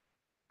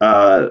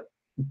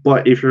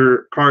 But if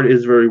your card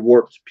is very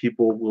warped,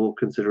 people will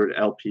consider it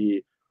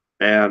LP.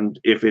 And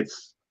if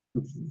it's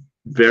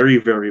very,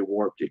 very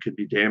warped, it could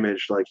be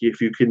damaged. If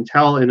you can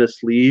tell in a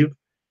sleeve,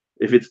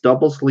 if it's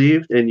double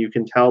sleeved and you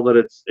can tell that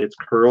it's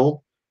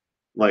curled,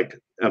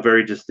 a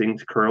very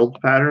distinct curled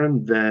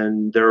pattern,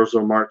 then those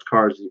are marked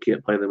cards. You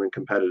can't play them in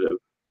competitive.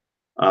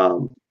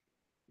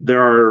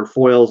 There are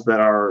foils that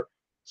are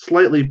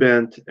slightly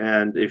bent,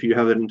 and if you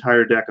have an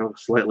entire deck of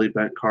slightly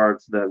bent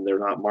cards, then they're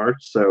not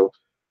marked. So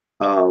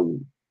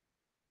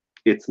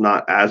it's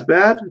not as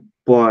bad,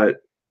 but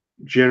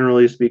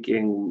generally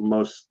speaking,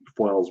 most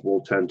foils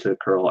will tend to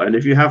curl. And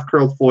if you have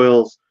curled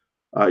foils,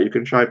 you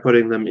can try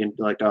putting them in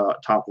a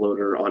top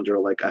loader under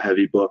a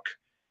heavy book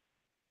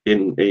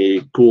in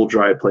a cool,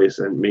 dry place,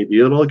 and maybe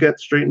it'll get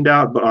straightened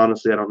out. But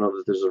honestly, I don't know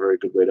that there's a very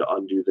good way to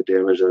undo the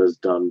damage that is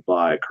done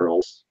by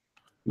curls.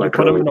 Put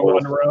them in a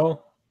one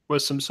row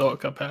with some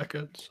silica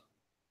packets.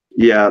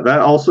 Yeah, that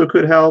also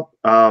could help.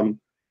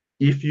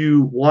 If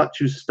you want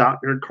to stop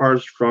your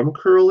cards from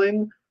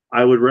curling,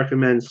 I would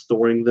recommend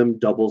storing them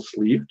double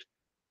sleeved.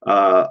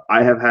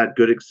 I have had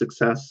good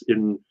success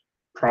in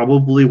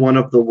probably one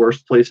of the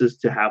worst places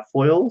to have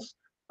foils.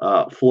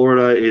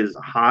 Florida is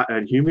hot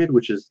and humid,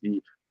 which is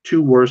the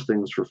two worst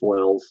things for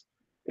foils.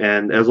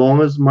 And as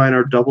long as mine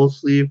are double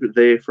sleeve,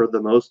 they, for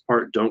the most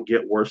part, don't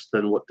get worse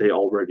than what they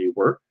already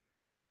were.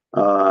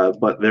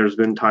 But there's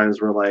been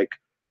times where like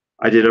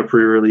I did a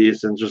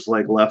pre-release and just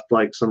like left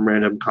like some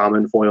random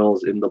common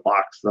foils in the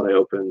box that I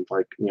opened,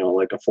 like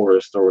like a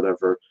forest or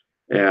whatever,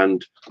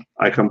 and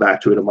I come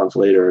back to it a month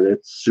later and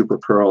it's super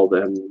curled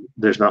and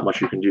there's not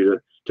much you can do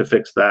to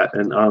fix that.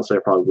 And honestly,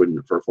 I probably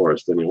wouldn't for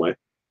forest anyway.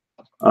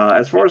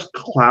 As far as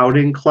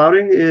clouding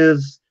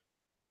is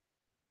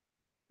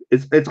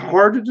it's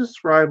hard to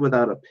describe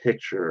without a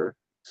picture.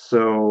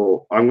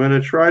 So I'm going to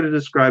try to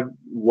describe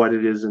what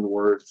it is in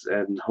words,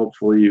 and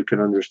hopefully you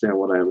can understand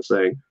what I am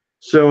saying.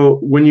 So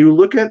when you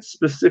look at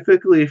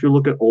specifically, if you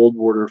look at old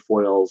border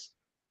foils,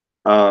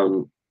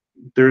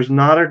 there's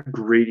not a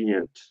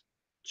gradient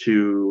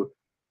to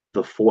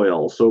the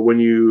foil. So when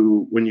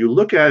you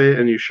look at it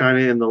and you shine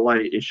it in the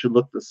light, it should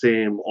look the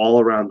same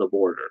all around the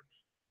border.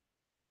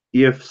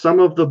 If some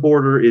of the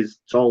border is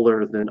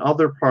duller than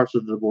other parts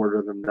of the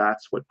border, then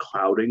that's what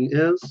clouding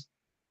is.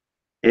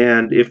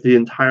 And if the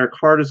entire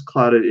card is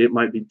clouded, it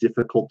might be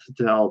difficult to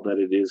tell that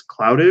it is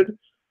clouded.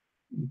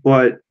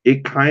 But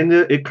it kind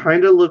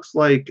of looks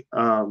like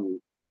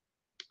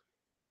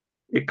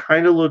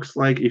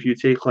if you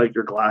take like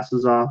your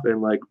glasses off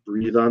and like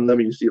breathe on them,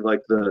 you see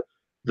like the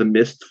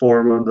mist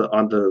form on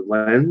the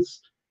lens.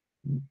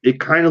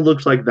 It kind of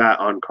looks like that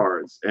on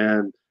cards,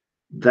 and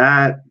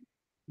that,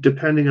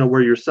 depending on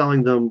where you're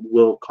selling them,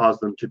 will cause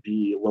them to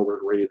be lower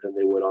grade than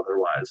they would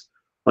otherwise.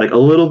 Like a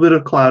little bit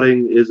of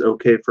clouding is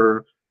okay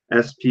for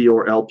SP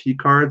or LP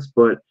cards,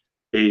 but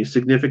a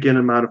significant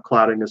amount of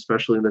clouding,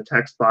 especially in the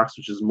text box,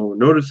 which is more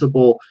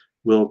noticeable,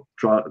 will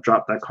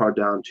drop that card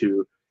down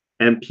to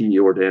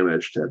MP or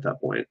damaged at that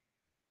point.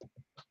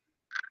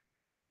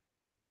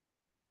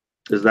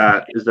 Is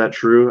that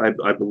true?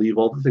 I believe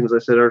all the things I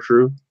said are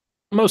true.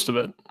 Most of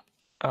it.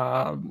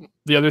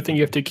 The other thing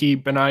you have to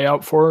keep an eye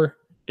out for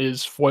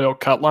is foil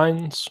cut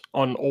lines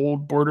on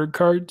old bordered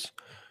cards.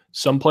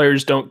 Some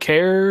players don't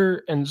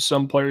care, and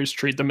some players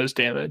treat them as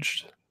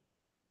damaged.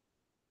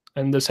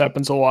 And this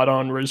happens a lot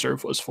on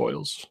reserveless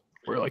foils,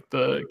 where like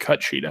the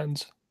cut sheet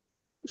ends.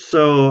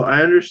 So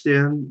I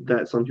understand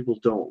that some people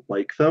don't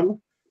like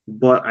them,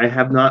 but I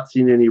have not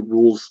seen any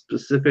rules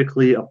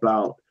specifically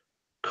about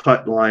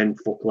cut line,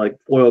 like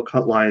foil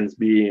cut lines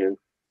being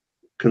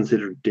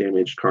considered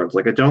damaged cards.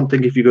 Like I don't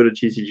think if you go to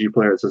TCG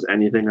Player, it says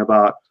anything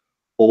about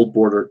old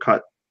border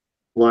cut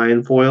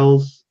line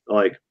foils.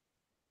 Like,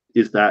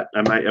 is that,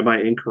 am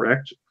I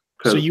incorrect?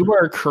 So you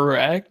are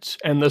correct,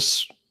 and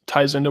this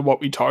ties into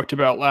what we talked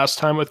about last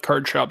time with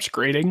card shops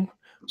grading.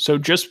 So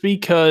just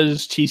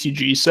because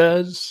TCG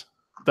says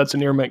that's a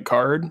near mint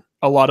card,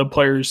 a lot of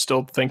players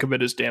still think of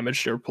it as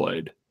damaged or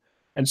played.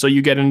 And so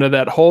you get into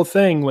that whole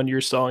thing when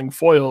you're selling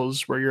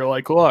foils where you're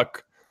like,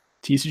 look,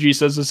 TCG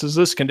says this is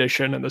this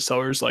condition, and the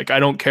seller's like, I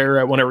don't care,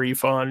 I want a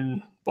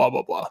refund, blah,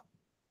 blah, blah.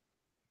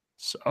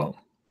 So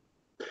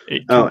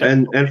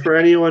and for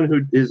anyone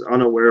who is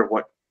unaware of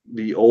what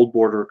the old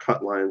border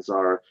cut lines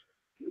are,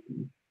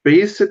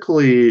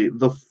 basically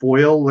the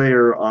foil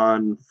layer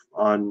on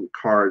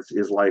cards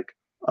is like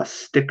a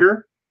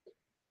sticker,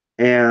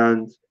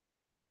 and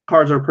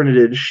cards are printed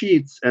in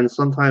sheets, and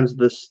sometimes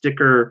the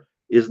sticker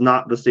is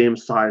not the same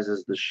size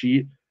as the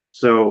sheet.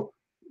 So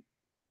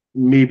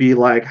maybe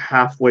like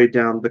halfway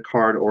down the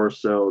card or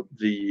so,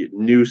 the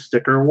new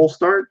sticker will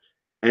start.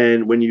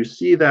 And when you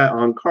see that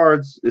on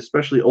cards,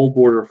 especially old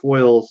border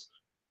foils,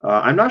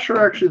 I'm not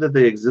sure actually that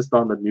they exist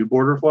on the new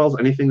border foils.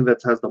 Anything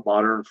that has the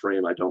modern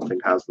frame, I don't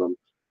think has them.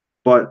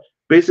 But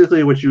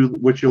basically what you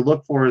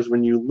look for is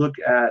when you look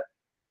at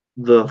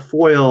the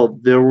foil,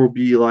 there will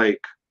be like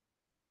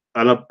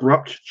an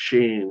abrupt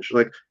change.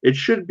 Like it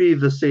should be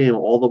the same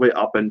all the way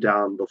up and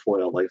down the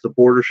foil. Like the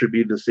border should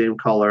be the same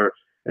color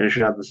and it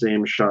should have the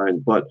same shine.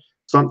 But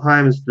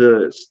sometimes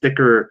the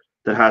sticker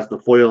that has the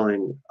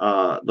foiling,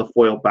 the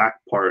foil back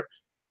part,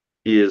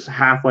 is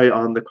halfway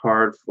on the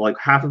card, like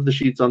half of the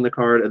sheets on the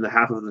card and the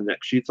half of the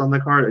next sheets on the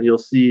card, and you'll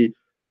see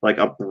like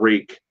a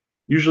break,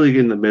 usually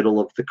in the middle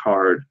of the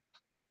card,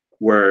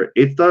 where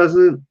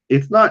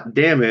it's not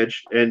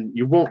damaged and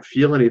you won't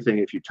feel anything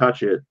if you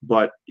touch it,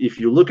 but if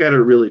you look at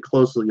it really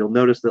closely, you'll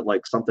notice that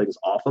like something's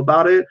off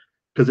about it,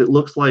 because it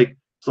looks like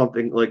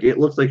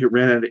it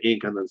ran out of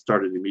ink and then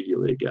started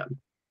immediately again.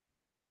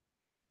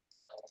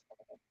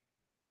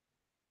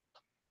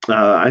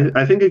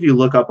 I think if you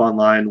look up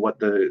online what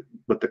the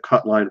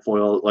cut line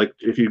foil, like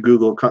if you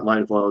Google cut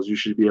line foils, you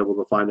should be able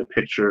to find a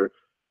picture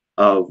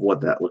of what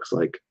that looks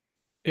like.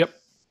 Yep.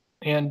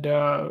 And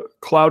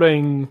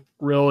clouding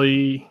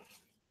really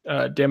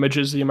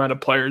damages the amount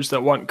of players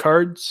that want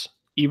cards.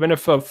 Even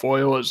if a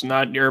foil is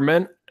not near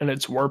mint and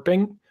it's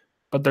warping,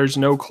 but there's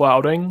no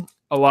clouding,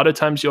 a lot of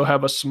times you'll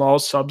have a small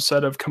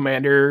subset of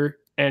commander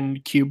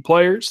and cube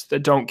players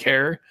that don't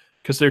care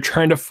because they're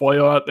trying to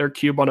foil out their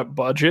cube on a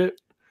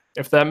budget,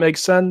 if that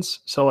makes sense.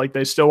 So like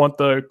they still want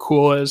the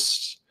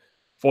coolest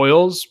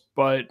foils,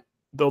 but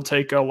they'll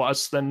take a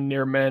less than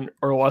near mint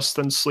or less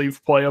than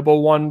sleeve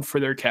playable one for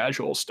their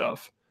casual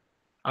stuff.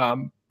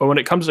 But when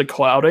it comes to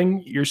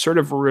clouding, you're sort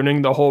of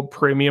ruining the whole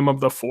premium of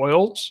the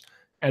foils,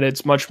 and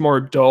it's much more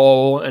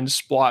dull and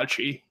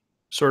splotchy,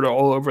 sort of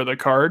all over the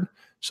card.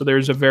 So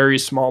there's a very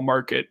small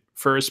market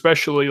for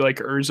especially like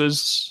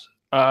Urza's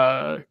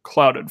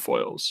clouded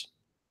foils.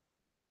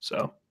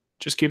 So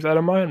just keep that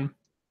in mind.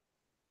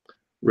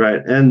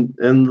 Right, and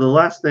the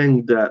last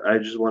thing that I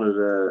just wanted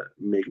to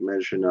make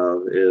mention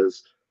of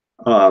is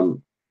a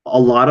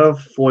lot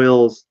of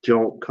foils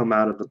don't come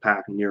out of the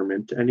pack near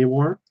mint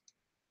anymore.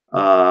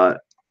 I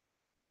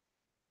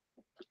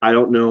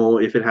don't know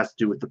if it has to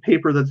do with the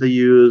paper that they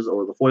use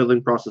or the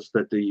foiling process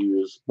that they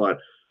use, but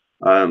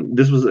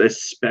this was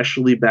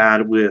especially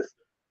bad with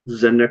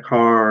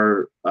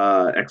Zendikar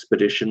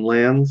expedition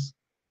lands.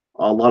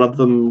 A lot of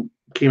them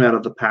came out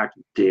of the pack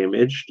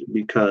damaged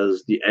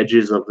because the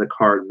edges of the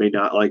card may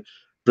not like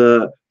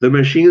the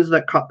machines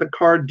that cut the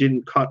card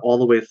didn't cut all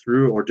the way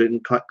through or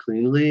didn't cut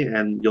cleanly,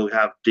 and you'll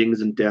have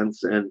dings and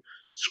dents and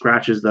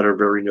scratches that are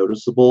very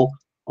noticeable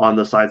on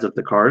the sides of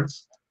the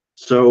cards.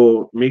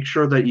 So make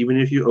sure that even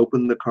if you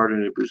open the card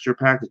in a booster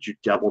pack, that you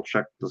double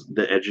check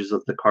the edges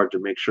of the card to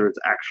make sure it's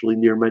actually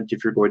near mint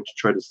if you're going to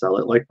try to sell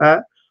it like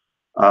that.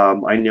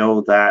 I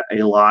know that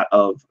a lot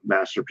of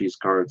Masterpiece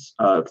cards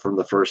from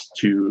the first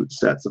two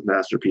sets of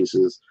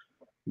Masterpieces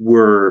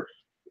were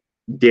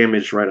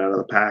damaged right out of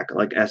the pack,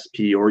 like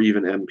SP or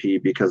even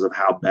MP, because of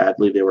how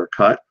badly they were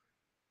cut.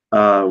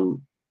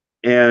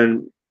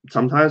 And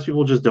sometimes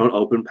people just don't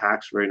open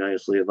packs very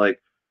nicely. Like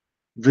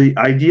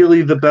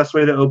ideally the best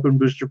way to open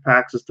booster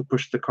packs is to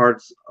push the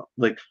cards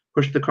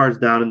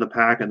down in the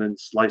pack and then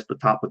slice the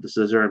top with the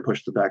scissor and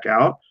push the back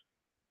out.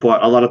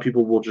 But a lot of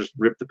people will just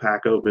rip the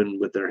pack open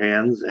with their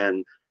hands,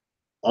 and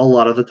a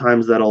lot of the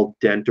times that'll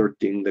dent or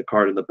ding the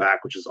card in the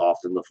back, which is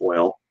often the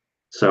foil.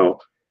 So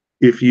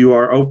if you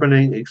are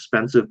opening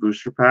expensive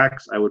booster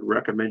packs, I would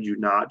recommend you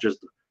not just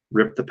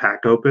rip the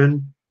pack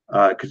open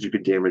because you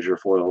could damage your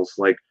foils.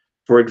 Like,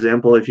 for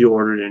example, if you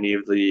ordered any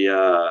of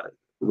the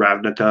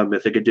Ravnica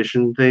Mythic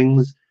Edition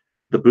things,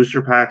 the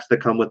booster packs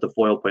that come with the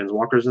foil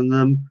planeswalkers in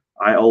them,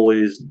 I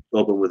always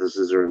open with a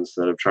scissor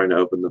instead of trying to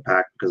open the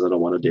pack because I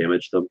don't want to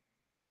damage them.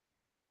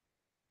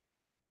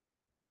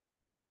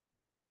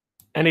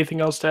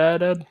 Anything else to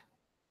add, Ed?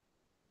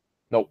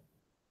 Nope.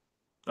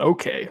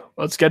 Okay,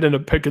 let's get into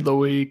pick of the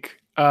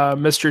week.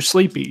 Mr.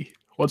 Sleepy,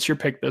 what's your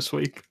pick this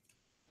week?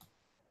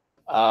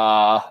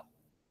 Besides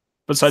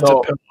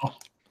a pill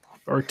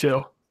or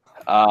two.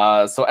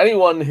 So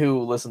anyone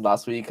who listened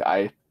last week,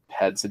 I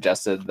had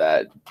suggested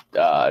that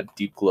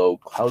Deep Glow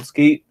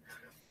Cloudskate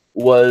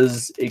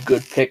was a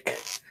good pick.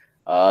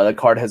 The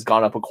card has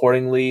gone up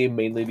accordingly,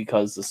 mainly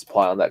because the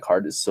supply on that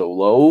card is so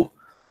low.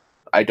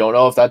 I don't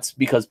know if that's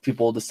because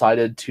people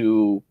decided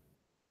to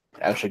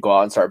actually go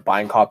out and start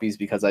buying copies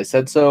because I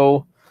said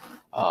so,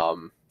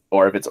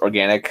 or if it's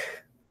organic.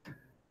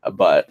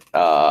 But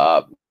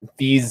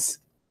these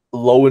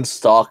low in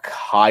stock,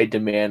 high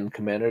demand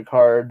commander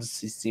cards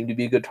seem to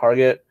be a good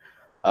target.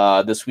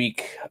 This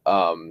week,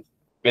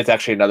 it's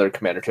actually another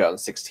Commander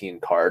 2016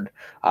 card,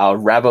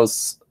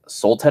 Ravos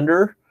Soul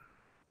Tender.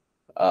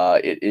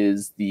 It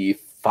is the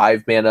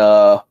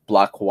 5-mana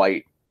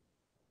black-white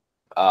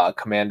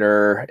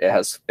commander.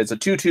 It's a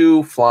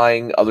 2/2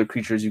 flying. Other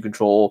creatures you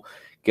control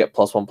get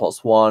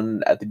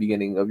 +1/+1. At the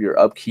beginning of your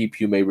upkeep,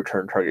 you may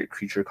return target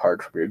creature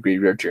card from your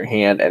graveyard to your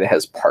hand, and it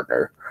has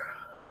partner.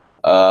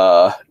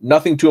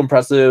 Nothing too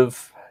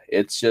impressive.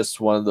 It's just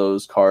one of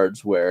those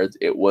cards where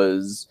it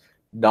was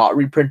not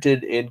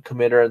reprinted in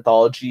Commander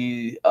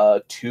Anthology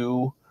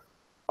 2,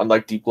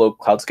 unlike Deep Glow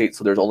Cloudskate,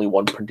 so there's only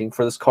one printing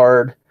for this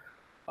card.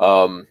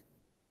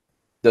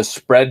 The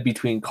spread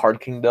between Card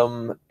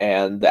Kingdom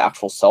and the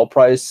actual sell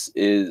price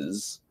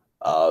is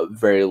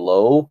very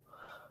low.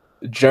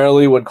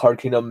 Generally, when Card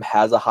Kingdom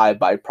has a high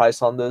buy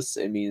price on this,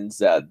 it means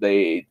that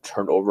they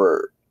turn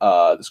over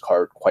this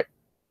card quite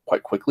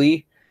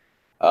quickly.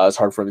 It's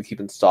hard for them to keep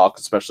in stock,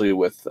 especially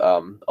with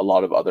a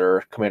lot of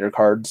other Commander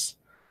cards.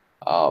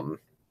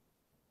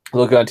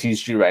 Looking on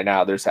TCG right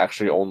now, there's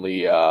actually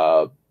only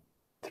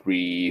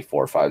 3,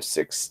 4, 5,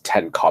 6,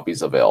 10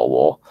 copies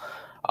available.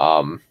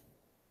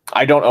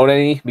 I don't own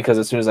any because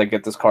as soon as I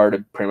get this card,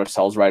 it pretty much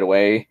sells right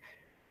away.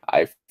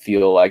 I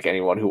feel like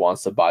anyone who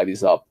wants to buy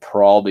these up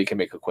probably can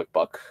make a quick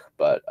buck,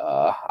 but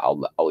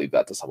I'll leave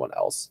that to someone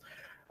else.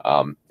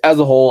 As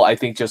a whole, I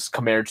think just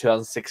Commander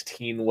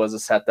 2016 was a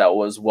set that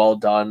was well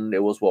done.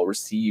 It was well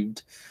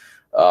received.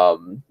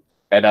 And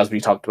as we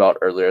talked about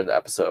earlier in the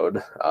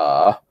episode,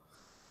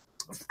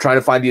 trying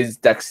to find these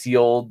decks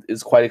sealed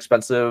is quite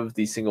expensive.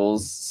 These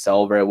singles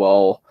sell very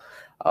well,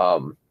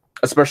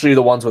 especially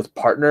the ones with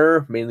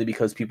partner, mainly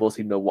because people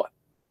seem to,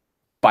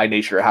 by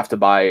nature, have to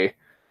buy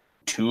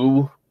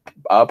 2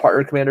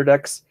 partner commander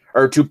decks,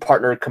 or 2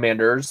 partner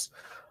commanders.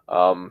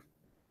 So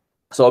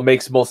it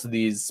makes most of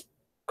these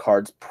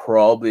cards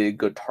probably a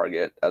good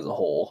target as a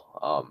whole,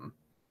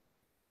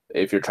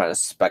 if you're trying to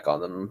spec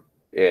on them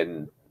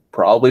in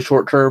probably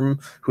short term.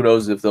 Who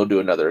knows if they'll do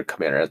another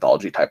Commander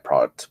Anthology type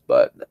product?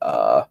 But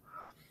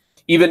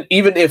even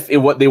if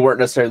they weren't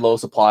necessarily low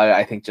supply,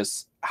 I think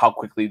just how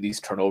quickly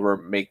these turnover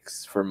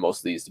makes for most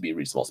of these to be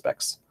reasonable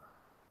specs.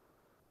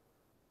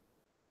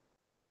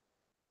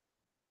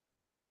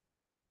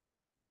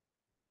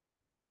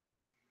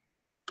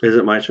 Is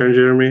it my turn,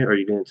 Jeremy? Are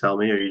you going to tell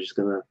me, or are you just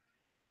going to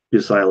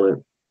be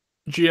silent?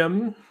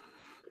 Jim,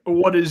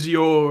 what is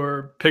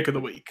your pick of the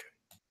week?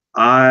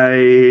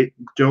 I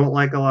don't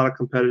like a lot of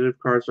competitive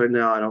cards right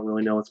now. I don't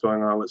really know what's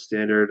going on with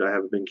Standard. I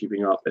haven't been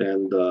keeping up,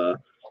 and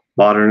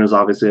Modern is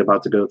obviously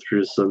about to go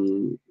through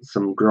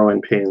some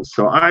growing pains.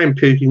 So I'm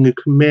picking a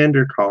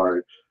Commander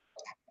card.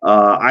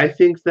 I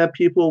think that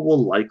people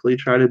will likely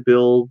try to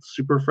build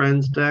Super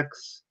Friends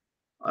decks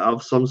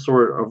of some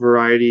sort of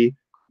variety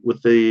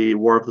with the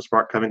War of the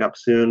Spark coming up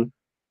soon.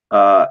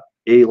 A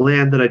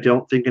land that I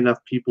don't think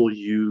enough people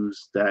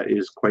use that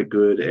is quite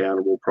good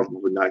and will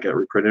probably not get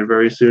reprinted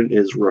very soon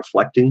is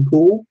Reflecting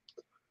Pool.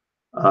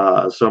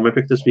 So my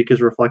pick this week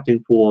is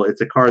Reflecting Pool. It's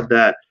a card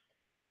that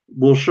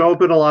will show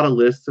up in a lot of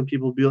lists and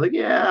people will be like,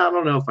 yeah, I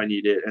don't know if I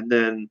need it. And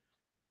then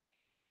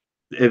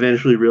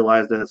eventually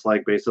realize that it's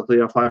like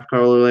basically a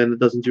 5-color land that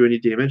doesn't do any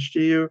damage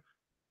to you.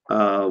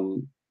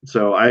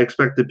 So I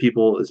expect that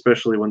people,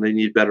 especially when they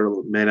need better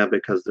mana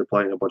because they're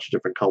playing a bunch of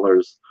different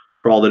colors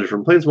for all the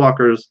different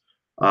planeswalkers,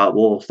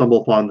 will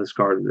stumble upon this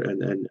card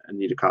and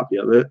need a copy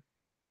of it.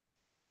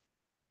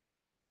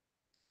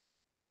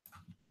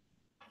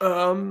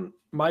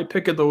 My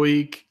pick of the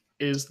week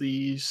is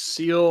the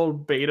Seal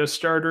Beta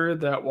starter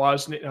that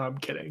was. No, I'm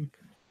kidding.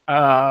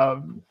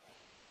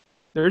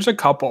 There's a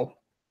couple.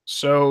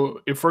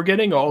 So if we're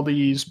getting all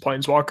these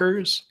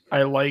planeswalkers,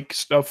 I like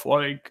stuff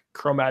like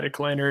Chromatic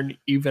Lantern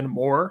even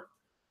more.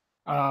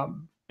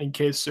 In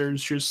case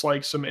there's just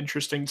like some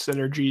interesting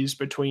synergies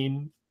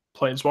between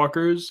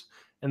planeswalkers.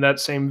 In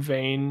that same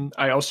vein,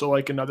 I also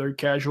like another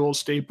casual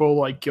staple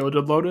like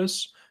Gilded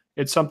Lotus.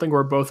 It's something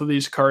where both of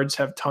these cards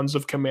have tons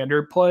of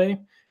commander play,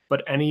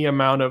 but any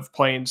amount of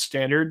play in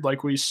standard,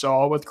 like we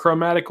saw with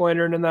Chromatic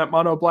Lantern in that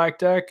mono black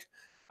deck,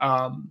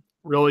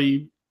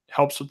 really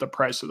helps with the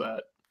price of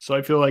that. So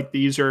I feel like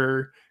these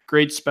are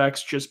great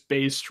specs just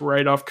based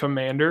right off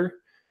commander.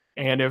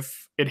 And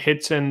if it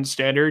hits in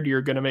standard,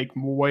 you're going to make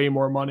way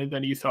more money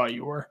than you thought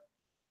you were.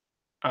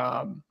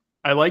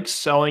 I like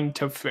selling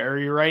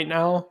Teferi right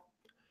now.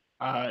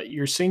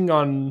 You're seeing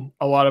on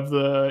a lot of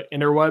the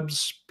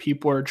interwebs,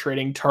 people are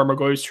trading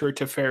Tarmogoyf for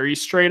Teferi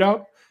straight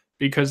up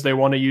because they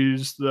want to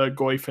use the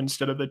Goyf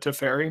instead of the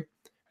Teferi.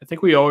 I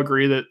think we all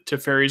agree that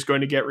Teferi is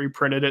going to get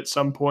reprinted at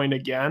some point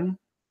again,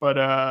 but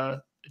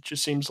it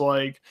just seems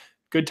like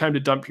a good time to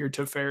dump your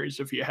Teferis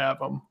if you have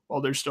them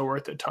while they're still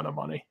worth a ton of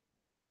money.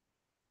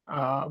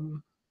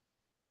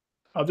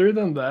 Other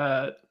than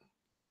that,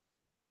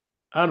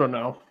 I don't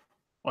know.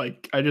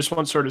 Like, I just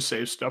want sort of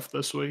safe stuff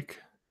this week.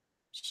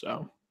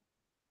 So,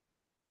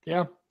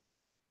 yeah.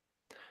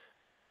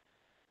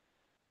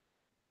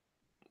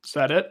 Is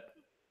that it?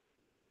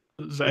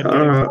 Is that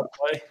good enough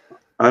play?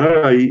 I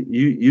don't know.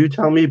 You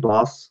tell me,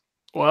 boss.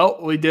 Well,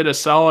 we did a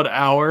solid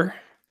hour.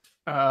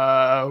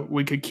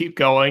 We could keep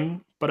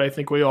going, but I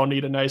think we all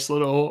need a nice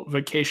little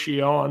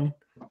vacation.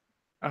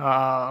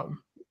 Why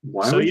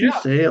would you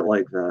say it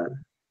like that?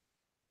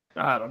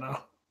 I don't know.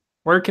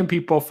 Where can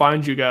people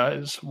find you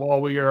guys while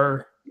we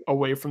are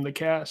away from the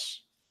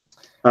cast?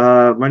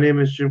 My name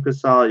is Jim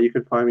Casala. You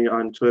can find me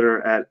on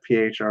Twitter at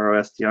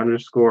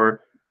PHROST_.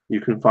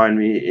 You can find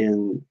me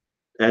in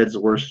Ed's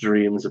worst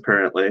dreams,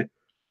 apparently.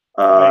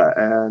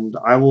 And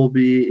I will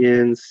be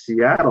in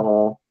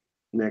Seattle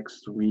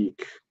next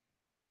week,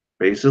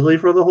 basically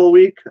for the whole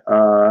week.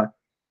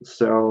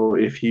 So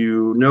if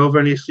you know of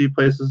any sweet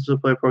places to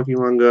play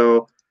Pokemon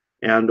Go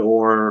and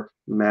or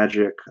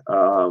Magic,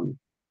 I'm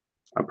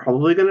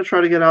probably going to try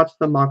to get out to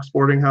the Mock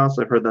Sporting House.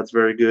 I've heard that's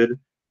very good,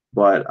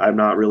 but I'm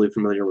not really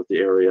familiar with the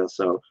area.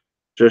 So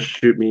just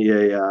shoot me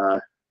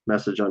a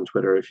message on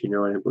Twitter if you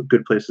know any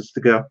good places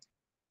to go.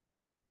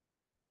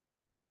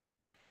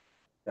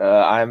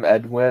 I'm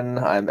Edwin.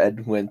 I'm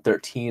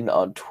Edwin13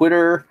 on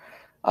Twitter.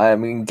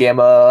 I'm in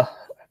Gamma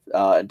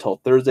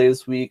until Thursday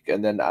this week,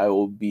 and then I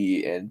will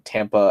be in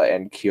Tampa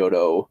and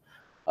Kyoto.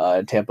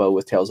 In Tampa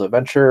with Tales of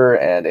Adventure,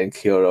 and in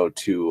Kyoto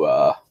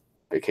to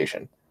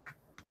vacation.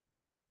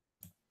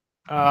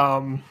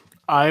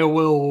 I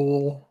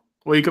will.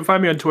 Well, you can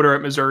find me on Twitter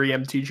at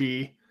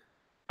MissouriMTG.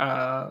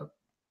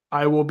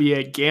 I will be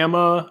at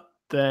Gamma,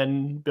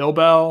 then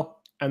Bilbao,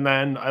 and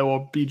then I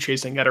will be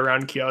chasing it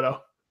around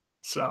Kyoto.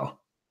 So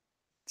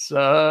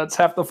it's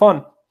half the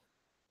fun.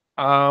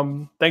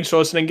 Thanks for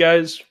listening,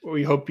 guys.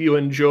 We hope you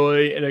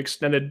enjoy an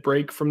extended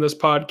break from this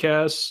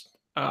podcast.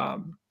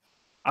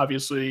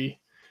 Obviously,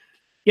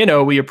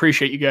 we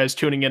appreciate you guys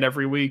tuning in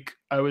every week.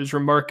 I was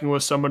remarking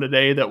with someone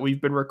today that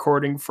we've been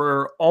recording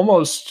for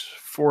almost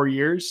 5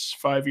 years.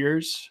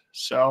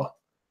 So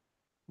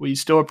we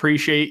still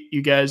appreciate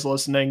you guys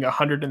listening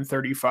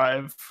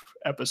 135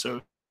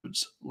 episodes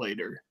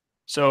later.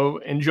 So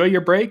enjoy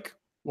your break.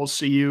 We'll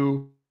see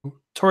you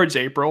towards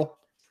April.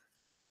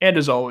 And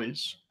as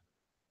always,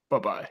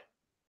 Bye-bye.